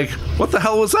it's like, what the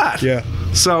hell was that? Yeah.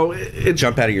 So it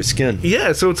jump out of your skin.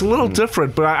 Yeah, so it's a little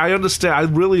different, but I understand. I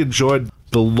really enjoyed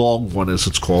the long one, as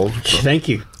it's called. So. Thank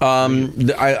you.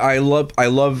 I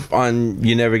love on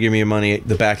You Never Give Me Your Money.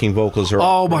 The backing vocals are.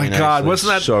 Oh my God,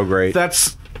 wasn't that so great?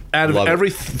 That's out of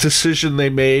every decision they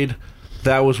made.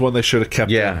 That was one they should have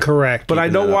kept. Yeah, in. Correct. But I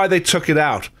know why they took it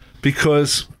out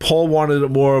because Paul wanted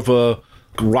it more of a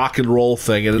rock and roll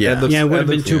thing, and it would have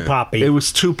been too poppy. It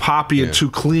was too poppy and too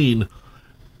clean.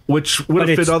 Which would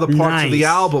have fit other parts of the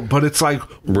album, but it's like,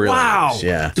 really wow! Nice.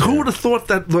 Yeah. Who would have thought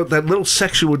that little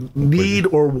section would need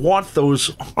or want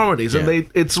those harmonies? And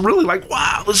it's really like,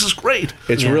 wow, this is great.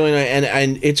 It's really nice,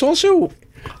 and it's also,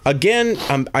 again,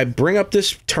 I bring up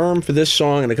this term for this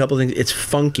song and a couple of things. It's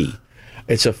funky.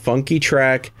 It's a funky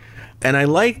track, and I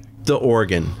like the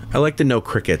organ. I like the no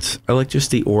crickets. I like just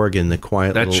the organ, the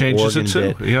quiet that little changes organ it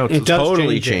too. bit. Yeah, it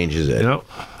totally changes it. Yep.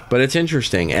 But it's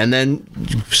interesting, and then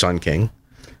Sun King,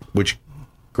 which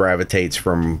gravitates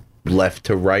from left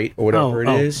to right or whatever it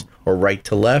is, or right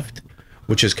to left,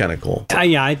 which is kind of cool.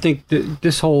 I think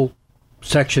this whole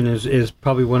section is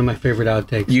probably one of my favorite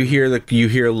outtakes. You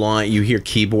hear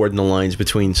keyboard in the lines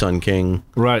between Sun King,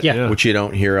 right? Yeah. Which you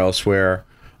don't hear elsewhere,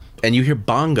 and you hear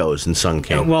bongos in Sun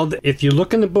King. Well, if you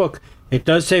look in the book, it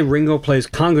does say Ringo plays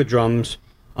conga drums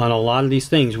on a lot of these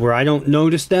things where I don't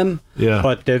notice them,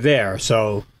 but they're there.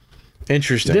 So.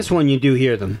 Interesting. This one you do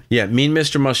hear them. Yeah, Mean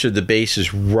Mr. Mustard, the bass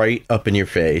is right up in your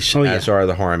face, as are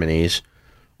the harmonies.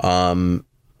 Her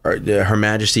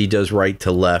Majesty does right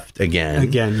to left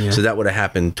again. Yeah. So that would have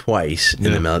happened twice in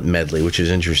the medley, which is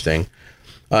interesting.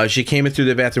 She came in through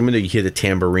the bathroom window. You hear the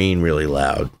tambourine really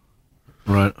loud,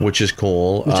 Right. which is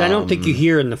cool. Which I don't think you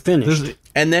hear in the finish.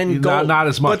 And then Not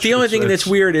as much. But the only thing that's It's-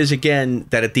 weird is again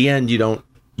that at the end you don't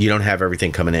have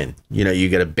everything coming in. You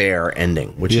get a bare ending,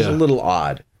 which is a little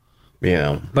odd.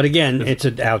 But again, it's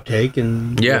an outtake,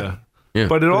 and Yeah.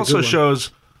 But it also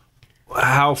shows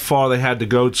how far they had to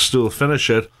go to still finish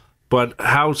it, but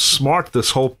how smart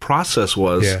this whole process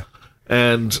was. Yeah.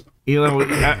 And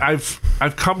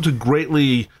I've come to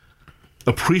greatly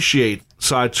appreciate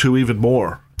side 2 even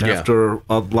more after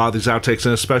a lot of these outtakes,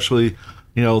 and especially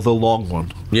the long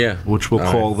one. Yeah. Which we'll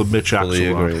call the Mitch Fully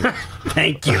agree. Axelrod.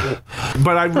 thank you.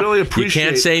 But I really You appreciate.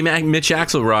 can't say Mitch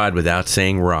Axelrod without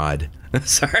saying Rod.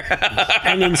 Sorry.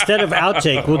 And instead of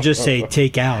outtake, we'll just say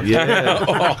take out.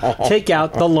 Yeah. Take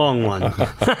out the long one.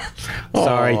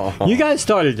 Sorry. You guys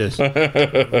started this.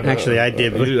 Actually, I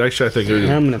did. But Actually, I think it is.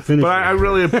 I'm going to finish But it. I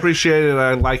really appreciate it.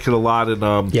 I like it a lot,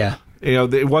 and Yeah.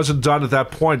 it wasn't done at that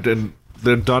point, and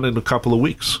they're done in a couple of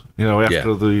weeks.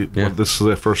 After when this is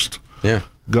their first Yeah.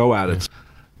 go at it.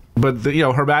 But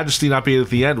Her Majesty not being at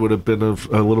the end would have been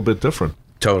a little bit different.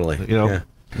 Totally. Yeah.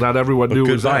 Not everyone knew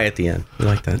it was Goodbye that. at the end. I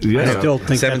like that. Yeah. I still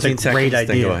think that's a 17 great seconds,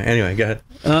 then idea. goodbye. Anyway, go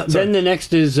ahead. Then the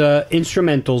next is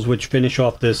instrumentals, which finish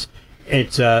off this.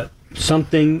 It's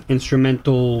something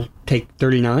instrumental take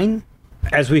 39.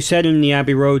 As we said in the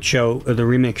Abbey Road show, or the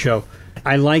remix show,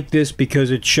 I like this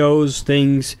because it shows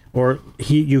things, or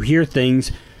you hear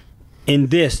things in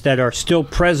this that are still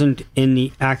present in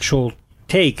the actual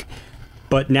take,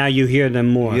 but now you hear them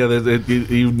more. Yeah,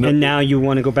 And now you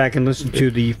want to go back and listen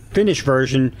to the finished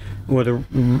version or the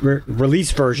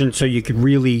release version, so you could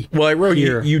really Well, I wrote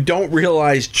hear. you don't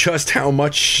realize just how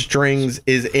much strings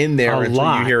is in there A until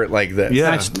lot. you hear it like this.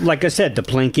 Yeah. That's like I said, the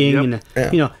plinking,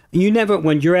 Yep. and you never.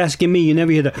 When you're asking me, you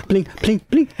never hear the blink, blink,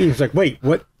 blink. And it's like, wait,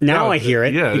 what? Now No, I hear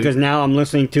it yeah. because now I'm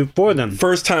listening for them.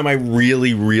 First time I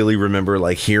really, really remember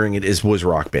hearing it was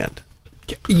Rock Band.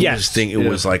 Yes, It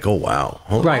was like, oh wow,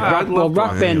 right. I love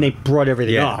Rock Band, they brought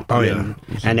everything Yeah. up, Oh,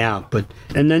 and out.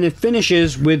 And then it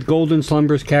finishes with Golden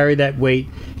Slumbers Carry That Weight,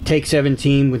 take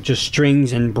 17 with just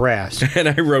strings and brass. And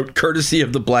I wrote courtesy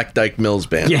of the Black Dyke Mills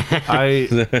Band. Yeah,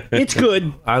 it's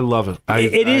good. I love it.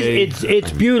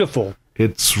 It's beautiful.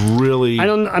 It's really. I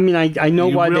know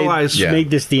You why realize they made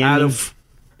this the out ending. of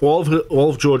all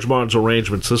of George Martin's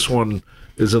arrangements, this one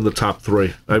is in the top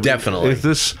 3. Definitely.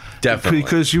 Definitely.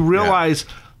 Because you realize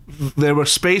there were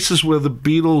spaces where the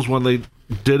Beatles, when they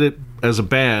did it as a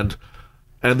band,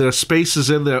 and there are spaces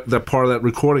in there that part of that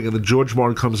recording, and then George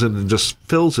Martin comes in and just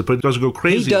fills it, but he doesn't go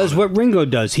crazy. He does on it. what Ringo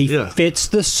does. He Yeah. fits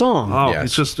the song. Oh,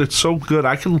 Yes. it's so good.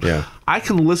 I can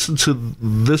listen to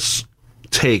this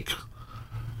take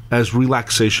as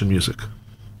relaxation music.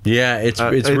 Yeah, it's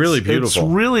really beautiful. It's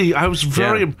really. I was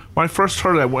very. Yeah. When I first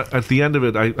heard it, at the end of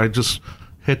it, I just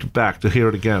hit back to hear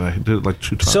it again. I did it like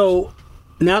 2 times. So,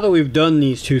 now that we've done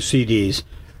these 2 CDs,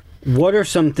 what are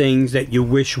some things that you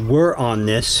wish were on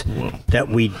this that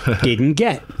we didn't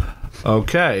get?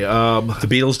 Okay. The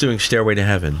Beatles doing Stairway to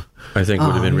Heaven, I think,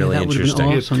 would have been really that would've been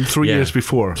interesting. awesome. 3 Yeah. years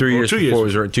before. 3 years 2 before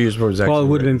was 2 years before was actually. Well, it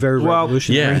would have been very Well,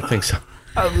 revolutionary. Yeah, I think so.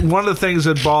 One of the things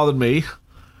that bothered me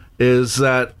is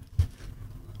that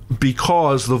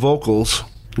because the vocals,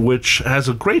 which has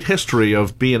a great history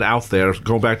of being out there,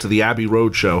 going back to the Abbey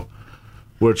Road show,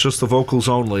 where it's just the vocals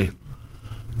only.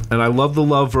 And I love the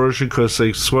Love version because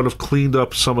they sort of cleaned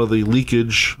up some of the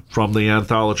leakage from the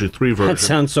Anthology 3 version. That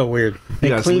sounds so weird. They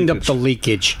Yeah, it's cleaned up leakage. the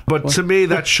leakage. But to me,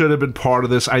 that should have been part of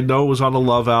this. I know it was on the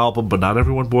Love album, but not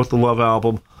everyone bought the Love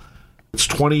album. It's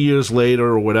 20 years later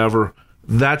or whatever.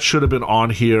 That should have been on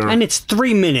here. And it's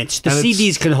 3 minutes. The And it's-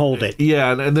 CDs can hold it.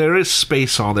 Yeah, and there is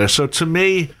space on there. So to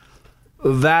me,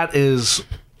 that is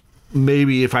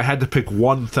maybe, if I had to pick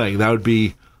one thing, that would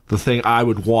be the thing I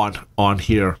would want on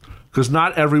here. Because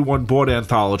not everyone bought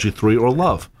Anthology 3 or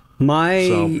Love. My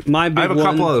So, big I have a one,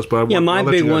 couple others, but yeah, I'll my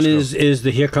let big you guys one go. is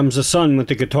the Here Comes the Sun with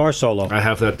the guitar solo. I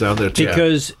have that down there too.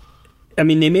 Because I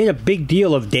mean, they made a big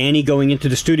deal of Danny going into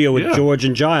the studio with Yeah. George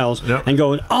and Giles Yep. and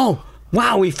going, "Oh,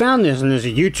 wow, we found this!" And there's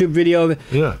a YouTube video of it.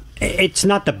 Yeah. It's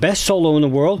not the best solo in the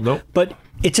world, Nope. but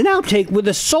it's an outtake with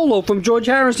a solo from George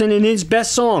Harrison in his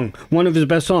best song, one of his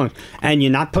best songs, and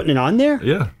you're not putting it on there.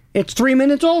 Yeah. It's 3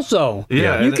 minutes also.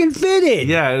 Yeah, You and can fit it.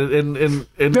 Yeah, and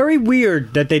Very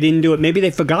weird that they didn't do it. Maybe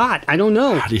they forgot. I don't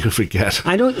know. how do you forget?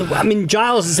 I mean,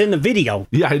 Giles is in the video.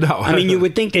 Yeah, I know. I mean, you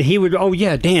would think that he would. Oh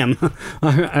yeah, damn.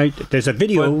 There's a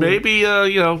video. But maybe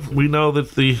we know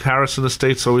that the Harrison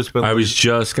estate's always been. I was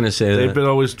just going to say They've that. been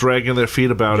always dragging their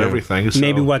feet about everything. So,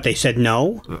 Maybe what they said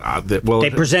no. well, They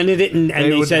presented it and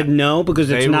they would- said no because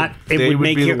it's not. It they would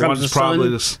make be Here the Comes the ones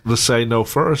probably Sun. to say no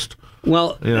first.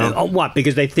 Well, You know? what?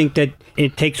 Because they think that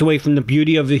it takes away from the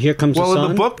beauty of the Here Comes the Sun? Well,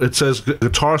 in the book, it says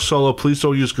guitar solo. Please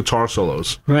don't use guitar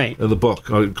solos. Right. In the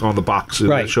book, on the box.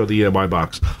 Right. They show the EMI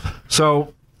box.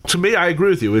 So, to me, I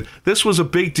agree with you. This was a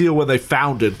big deal when they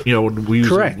found it, when we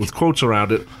used it with quotes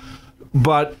around it.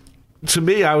 But to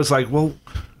me, I was like, well...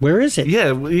 Where is it?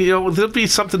 Yeah, there'd be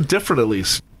something different at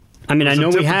least. I mean, I know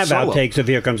we have solo. outtakes of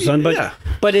Here Comes the Sun,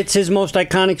 but it's his most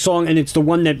iconic song, and it's the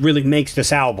one that really makes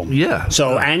this album. Yeah.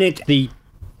 So, and it's the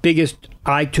biggest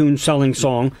iTunes selling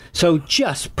song. So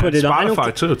just put it on.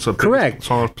 Spotify, too. It's a correct.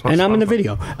 Song and I'm in the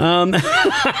video.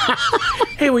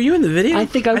 Hey, were you in the video? I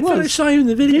think I was. thought I saw you in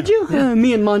the video. Did you?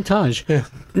 Me and Montage. Yeah.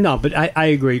 No, but I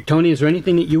agree. Tony, is there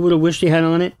anything that you would have wished you had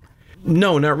on it?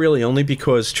 No, not really. Only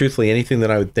because, truthfully, anything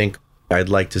that I would think I'd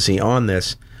like to see on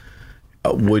this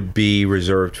would be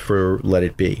reserved for Let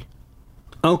It Be.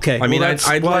 Okay. I mean, Well,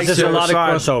 I'd like there's to... a lot of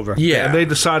crossover. Yeah. And they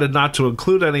decided not to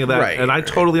include any of that. Right. And I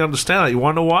totally understand that. You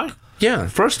want to know why? Yeah.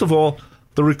 First of all,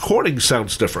 the recording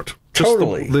sounds different.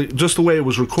 Totally. Just the way it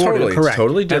was recorded. Totally. Correct. It's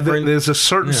totally And different. there's a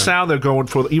certain sound they're going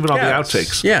for, even on the Yes.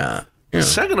 outtakes. Yeah.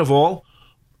 Second of all,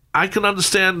 I can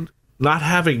understand not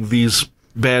having these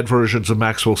bad versions of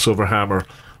Maxwell Silverhammer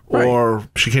or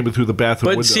She Came In Through the Bathroom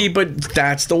But Window. see,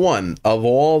 that's the one. Of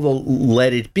all the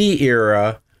Let It Be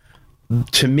era,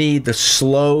 to me, the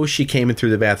slow She Came In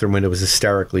Through the Bathroom Window was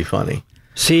hysterically funny.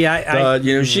 See,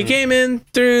 She came in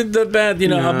through the bath,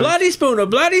 a bloody spoon, a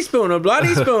bloody spoon, a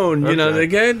bloody spoon. The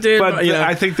guy did. But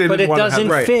I think they but didn't it want to doesn't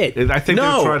have fit. I think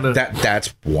no, they're trying to...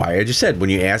 that's why I just said, when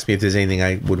you asked me if there's anything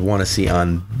I would want to see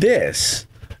on this,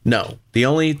 no. The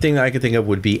only thing I could think of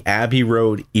would be Abbey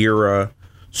Road era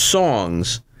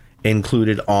songs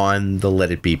included on the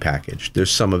Let It Be package. There's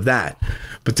some of that.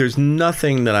 But there's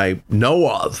nothing that I know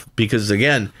of, because,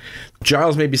 again,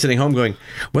 Giles may be sitting home going,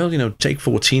 well, Take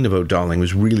 14 of Oh Darling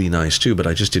was really nice too, but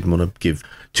I just didn't want to give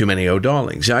too many Oh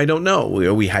Darlings. I don't know.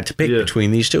 We had to pick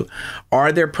between these two.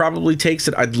 Are there probably takes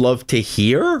that I'd love to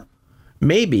hear?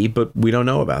 Maybe, but we don't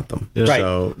know about them. Yeah.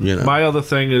 So, My other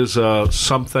thing is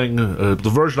something...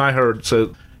 the version I heard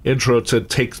said... Intro said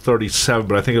take 37,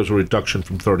 but I think it was a reduction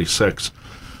from 36.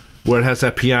 Where it has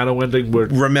that piano ending where...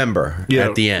 Remember,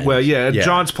 at the end. Well, and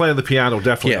John's playing the piano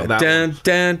definitely on that one.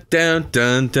 Dun, dun,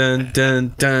 dun, dun,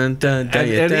 dun, dun, dun,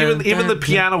 And even the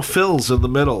piano fills in the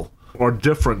middle are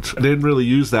different. They didn't really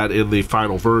use that in the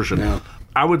final version. No.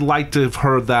 I would like to have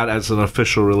heard that as an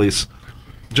official release,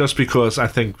 just because I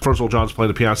think, first of all, John's playing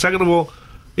the piano. Second of all,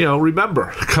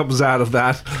 Remember comes out of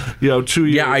that, 2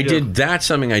 years. Yeah, I did. That's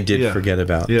something I did forget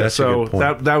about. Yeah, that's so a good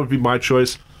point. that would be my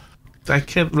choice. I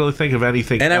can't really think of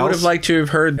anything And else. I would have liked to have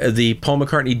heard the Paul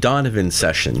McCartney Donovan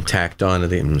session tacked on to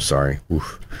the... I'm sorry.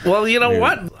 Oof. Well, you know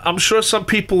what? I'm sure some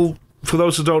people, for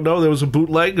those who don't know, there was a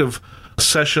bootleg of a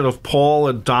session of Paul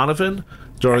and Donovan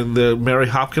during the Mary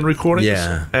Hopkin recordings.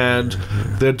 Yeah. And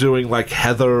they're doing like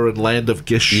Heather and Land of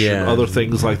Gish and other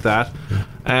things like that.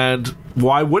 And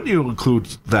why wouldn't you include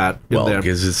that in there?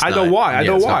 Because it's I know why. I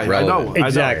know why. I know.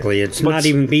 Exactly. It's not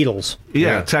even Beatles.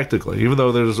 Yeah, technically. Even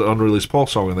though there's an unreleased Paul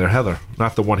song in there, Heather.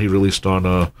 Not the one he released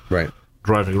on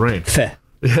Driving Rain. Fair.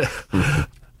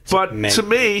 But to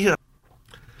me,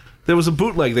 there was a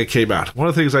bootleg that came out. One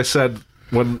of the things I said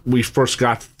when we first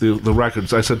got the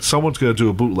records, I said, someone's going to do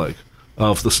a bootleg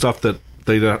of the stuff that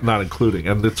they're not including.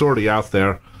 And it's already out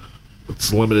there.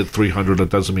 It's limited 300. That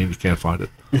doesn't mean you can't find it.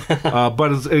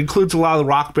 But it includes a lot of the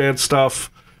rock band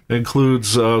stuff. It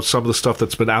includes some of the stuff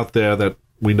that's been out there that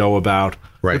we know about.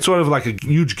 Right. It's sort of like a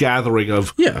huge gathering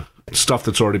of stuff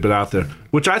that's already been out there,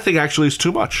 which I think actually is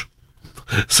too much.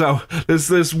 So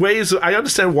there's ways. I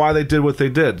understand why they did what they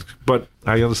did, but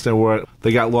I understand where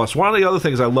they got lost. One of the other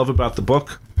things I love about the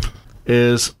book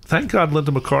is, thank God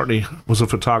Linda McCartney was a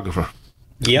photographer.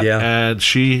 Yep. Yeah. And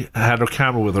she had her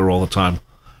camera with her all the time,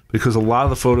 because a lot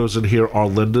of the photos in here are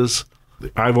Linda's.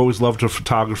 I've always loved her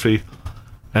photography,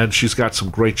 and she's got some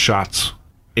great shots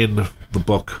in the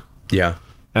book. Yeah.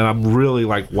 And I'm really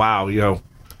like, wow,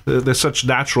 they're such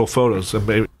natural photos. And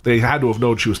maybe they had to have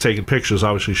known she was taking pictures.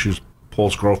 Obviously, she's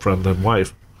Paul's girlfriend and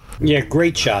wife. Yeah,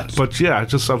 great shots. But yeah,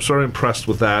 I'm very impressed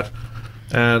with that.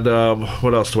 And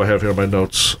what else do I have here in my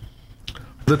notes?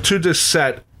 The 2-disc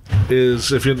set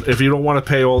is, if you don't want to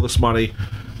pay all this money,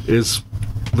 is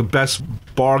the best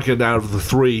bargain out of the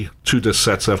 3 2-disc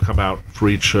sets that have come out for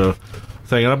each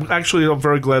thing. And I'm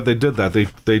very glad they did that. They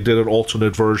did an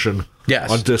alternate version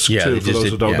on disc 2, for those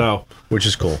who don't know. Which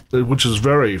is cool. Which is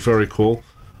very, very cool.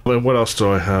 And what else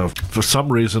do I have? For some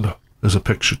reason, there's a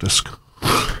picture disc.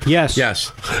 Yes.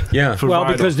 Yes. Yeah. Well,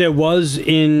 because there was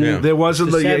in there was in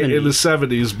the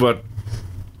 70s. 70s, but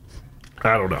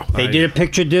I don't know. They did a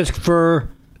picture disc for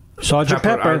Sergeant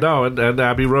Pepper. I know, and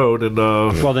Abbey Road, and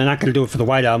Well, they're not going to do it for the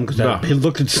White Album because it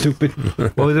looking stupid.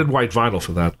 well, they did white vinyl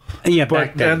for that. Yeah,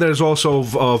 back then. And there's also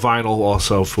vinyl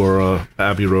also for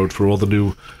Abbey Road for all the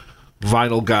new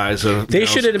vinyl guys. They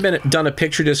should have done a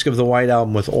picture disc of the White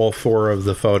Album with all 4 of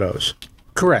the photos.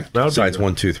 Correct. Besides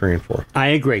 1, 2, 3, and 4. I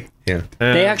agree. Yeah.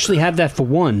 They actually have that for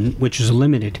one, which is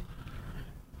limited,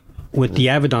 with the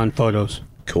Avedon photos.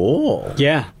 Cool.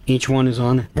 Yeah, each one is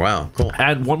on it. Wow. Cool.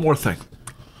 And one more thing.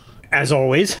 As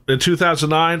always. In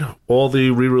 2009, all the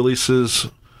re-releases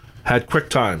had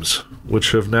QuickTimes,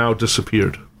 which have now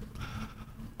disappeared.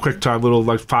 QuickTime, little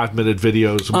like 5-minute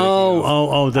videos.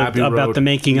 About the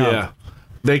making of. Yeah.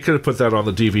 They could have put that on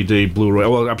the DVD, Blu-ray.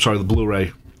 Well, I'm sorry, the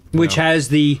Blu-ray. Which has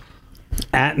the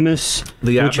Atmos,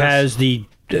 which has the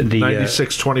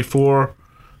 9624,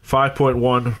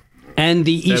 5.1, and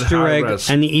the Easter egg, high-res.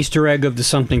 and the Easter egg of the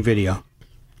something video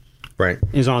Right.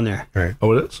 is on there. Right.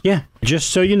 Oh, it is? Yeah, just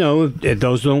so you know, if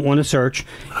those don't want to search,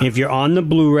 if you're on the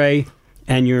Blu-ray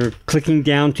and you're clicking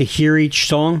down to hear each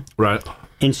song, Right.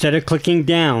 instead of clicking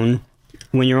down,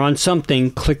 when you're on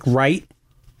something, click right,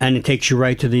 and it takes you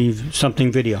right to the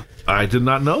something video. I did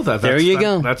not know that. There you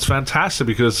go. That's fantastic,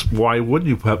 because why wouldn't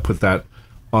you put that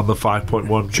on the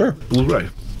 5.1 Blu-ray?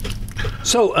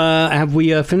 So, have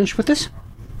we finished with this?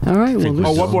 All right. Well,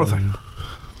 Oh, one more thing.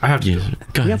 I have to do.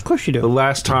 yeah, of course you The do.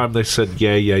 last time they said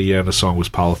yeah, and the song was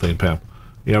Polythene Pam.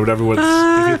 You know, but everyone's,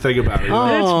 if you think about it.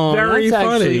 Oh, very that's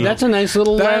funny. actually- that's a nice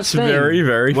little last That's thing. very,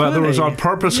 very funny. Whether it was on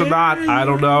purpose or not, I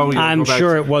don't know. You I'm go back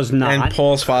sure to- it was not. And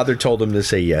Paul's father told him to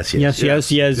say yes. Yes.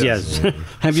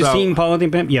 Have you So- seen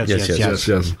Polythene Pimp? Yes.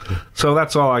 Yes. So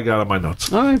that's all I got on my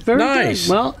notes. All right, very Nice.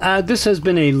 good. Well, this has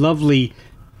been a lovely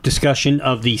discussion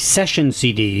of the session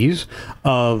CDs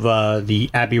of the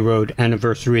Abbey Road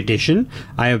Anniversary Edition.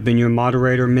 I have been your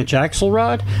moderator, Mitch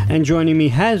Axelrod, and joining me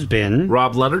has been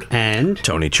Rob Leonard. and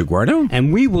Tony Chiguardo.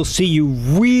 and we will see you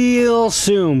real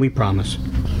soon. We promise.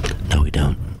 No, we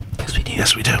don't. Yes, we do.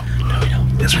 Yes, we do.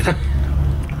 Yes, we do.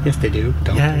 Yes, they do.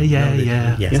 Don't Yeah.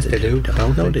 Yes, they do.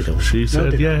 Don't No, they? they don't. She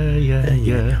said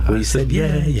yeah. We said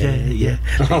yeah.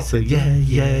 She said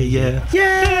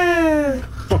yeah.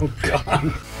 Oh,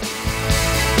 God.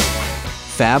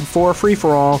 Fab 4 Free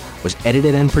For All was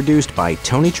edited and produced by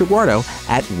Tony Chiguardo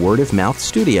at Word of Mouth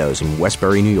Studios in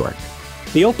Westbury, New York.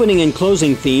 The opening and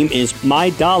closing theme is My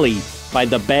Dolly by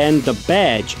the band The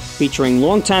Badge, featuring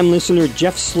longtime listener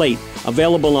Jeff Slate,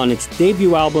 available on its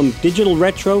debut album Digital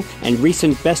Retro and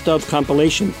recent Best Of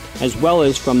compilation, as well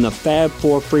as from the Fab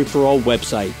 4 Free For All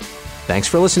website. Thanks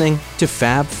for listening to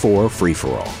Fab 4 Free For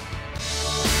All.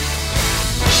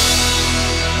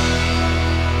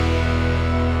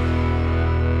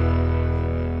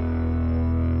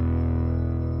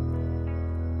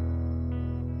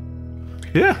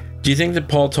 Yeah. Do you think that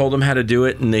Paul told him how to do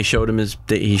it, and they showed him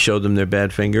he showed them their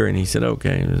bad finger, and he said,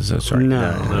 "Okay, so sorry."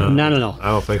 No. I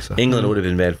don't think so. England would have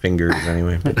been bad fingers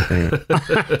anyway. But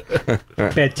anyway.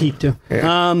 Bad teeth, too.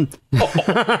 Man,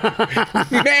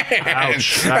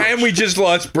 and we just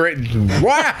lost Britain.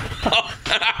 Wow.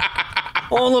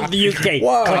 All of the UK.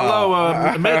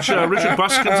 Hello, Mitch. Richard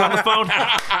Buskin's on the phone.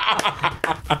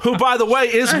 Who, by the way,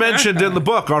 is mentioned in the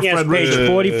book. Our Yes, friend page Richard.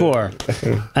 44.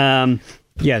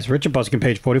 Yes, Richard Buskin,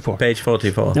 page 44. Page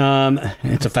 44.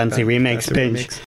 It's a fancy remix page.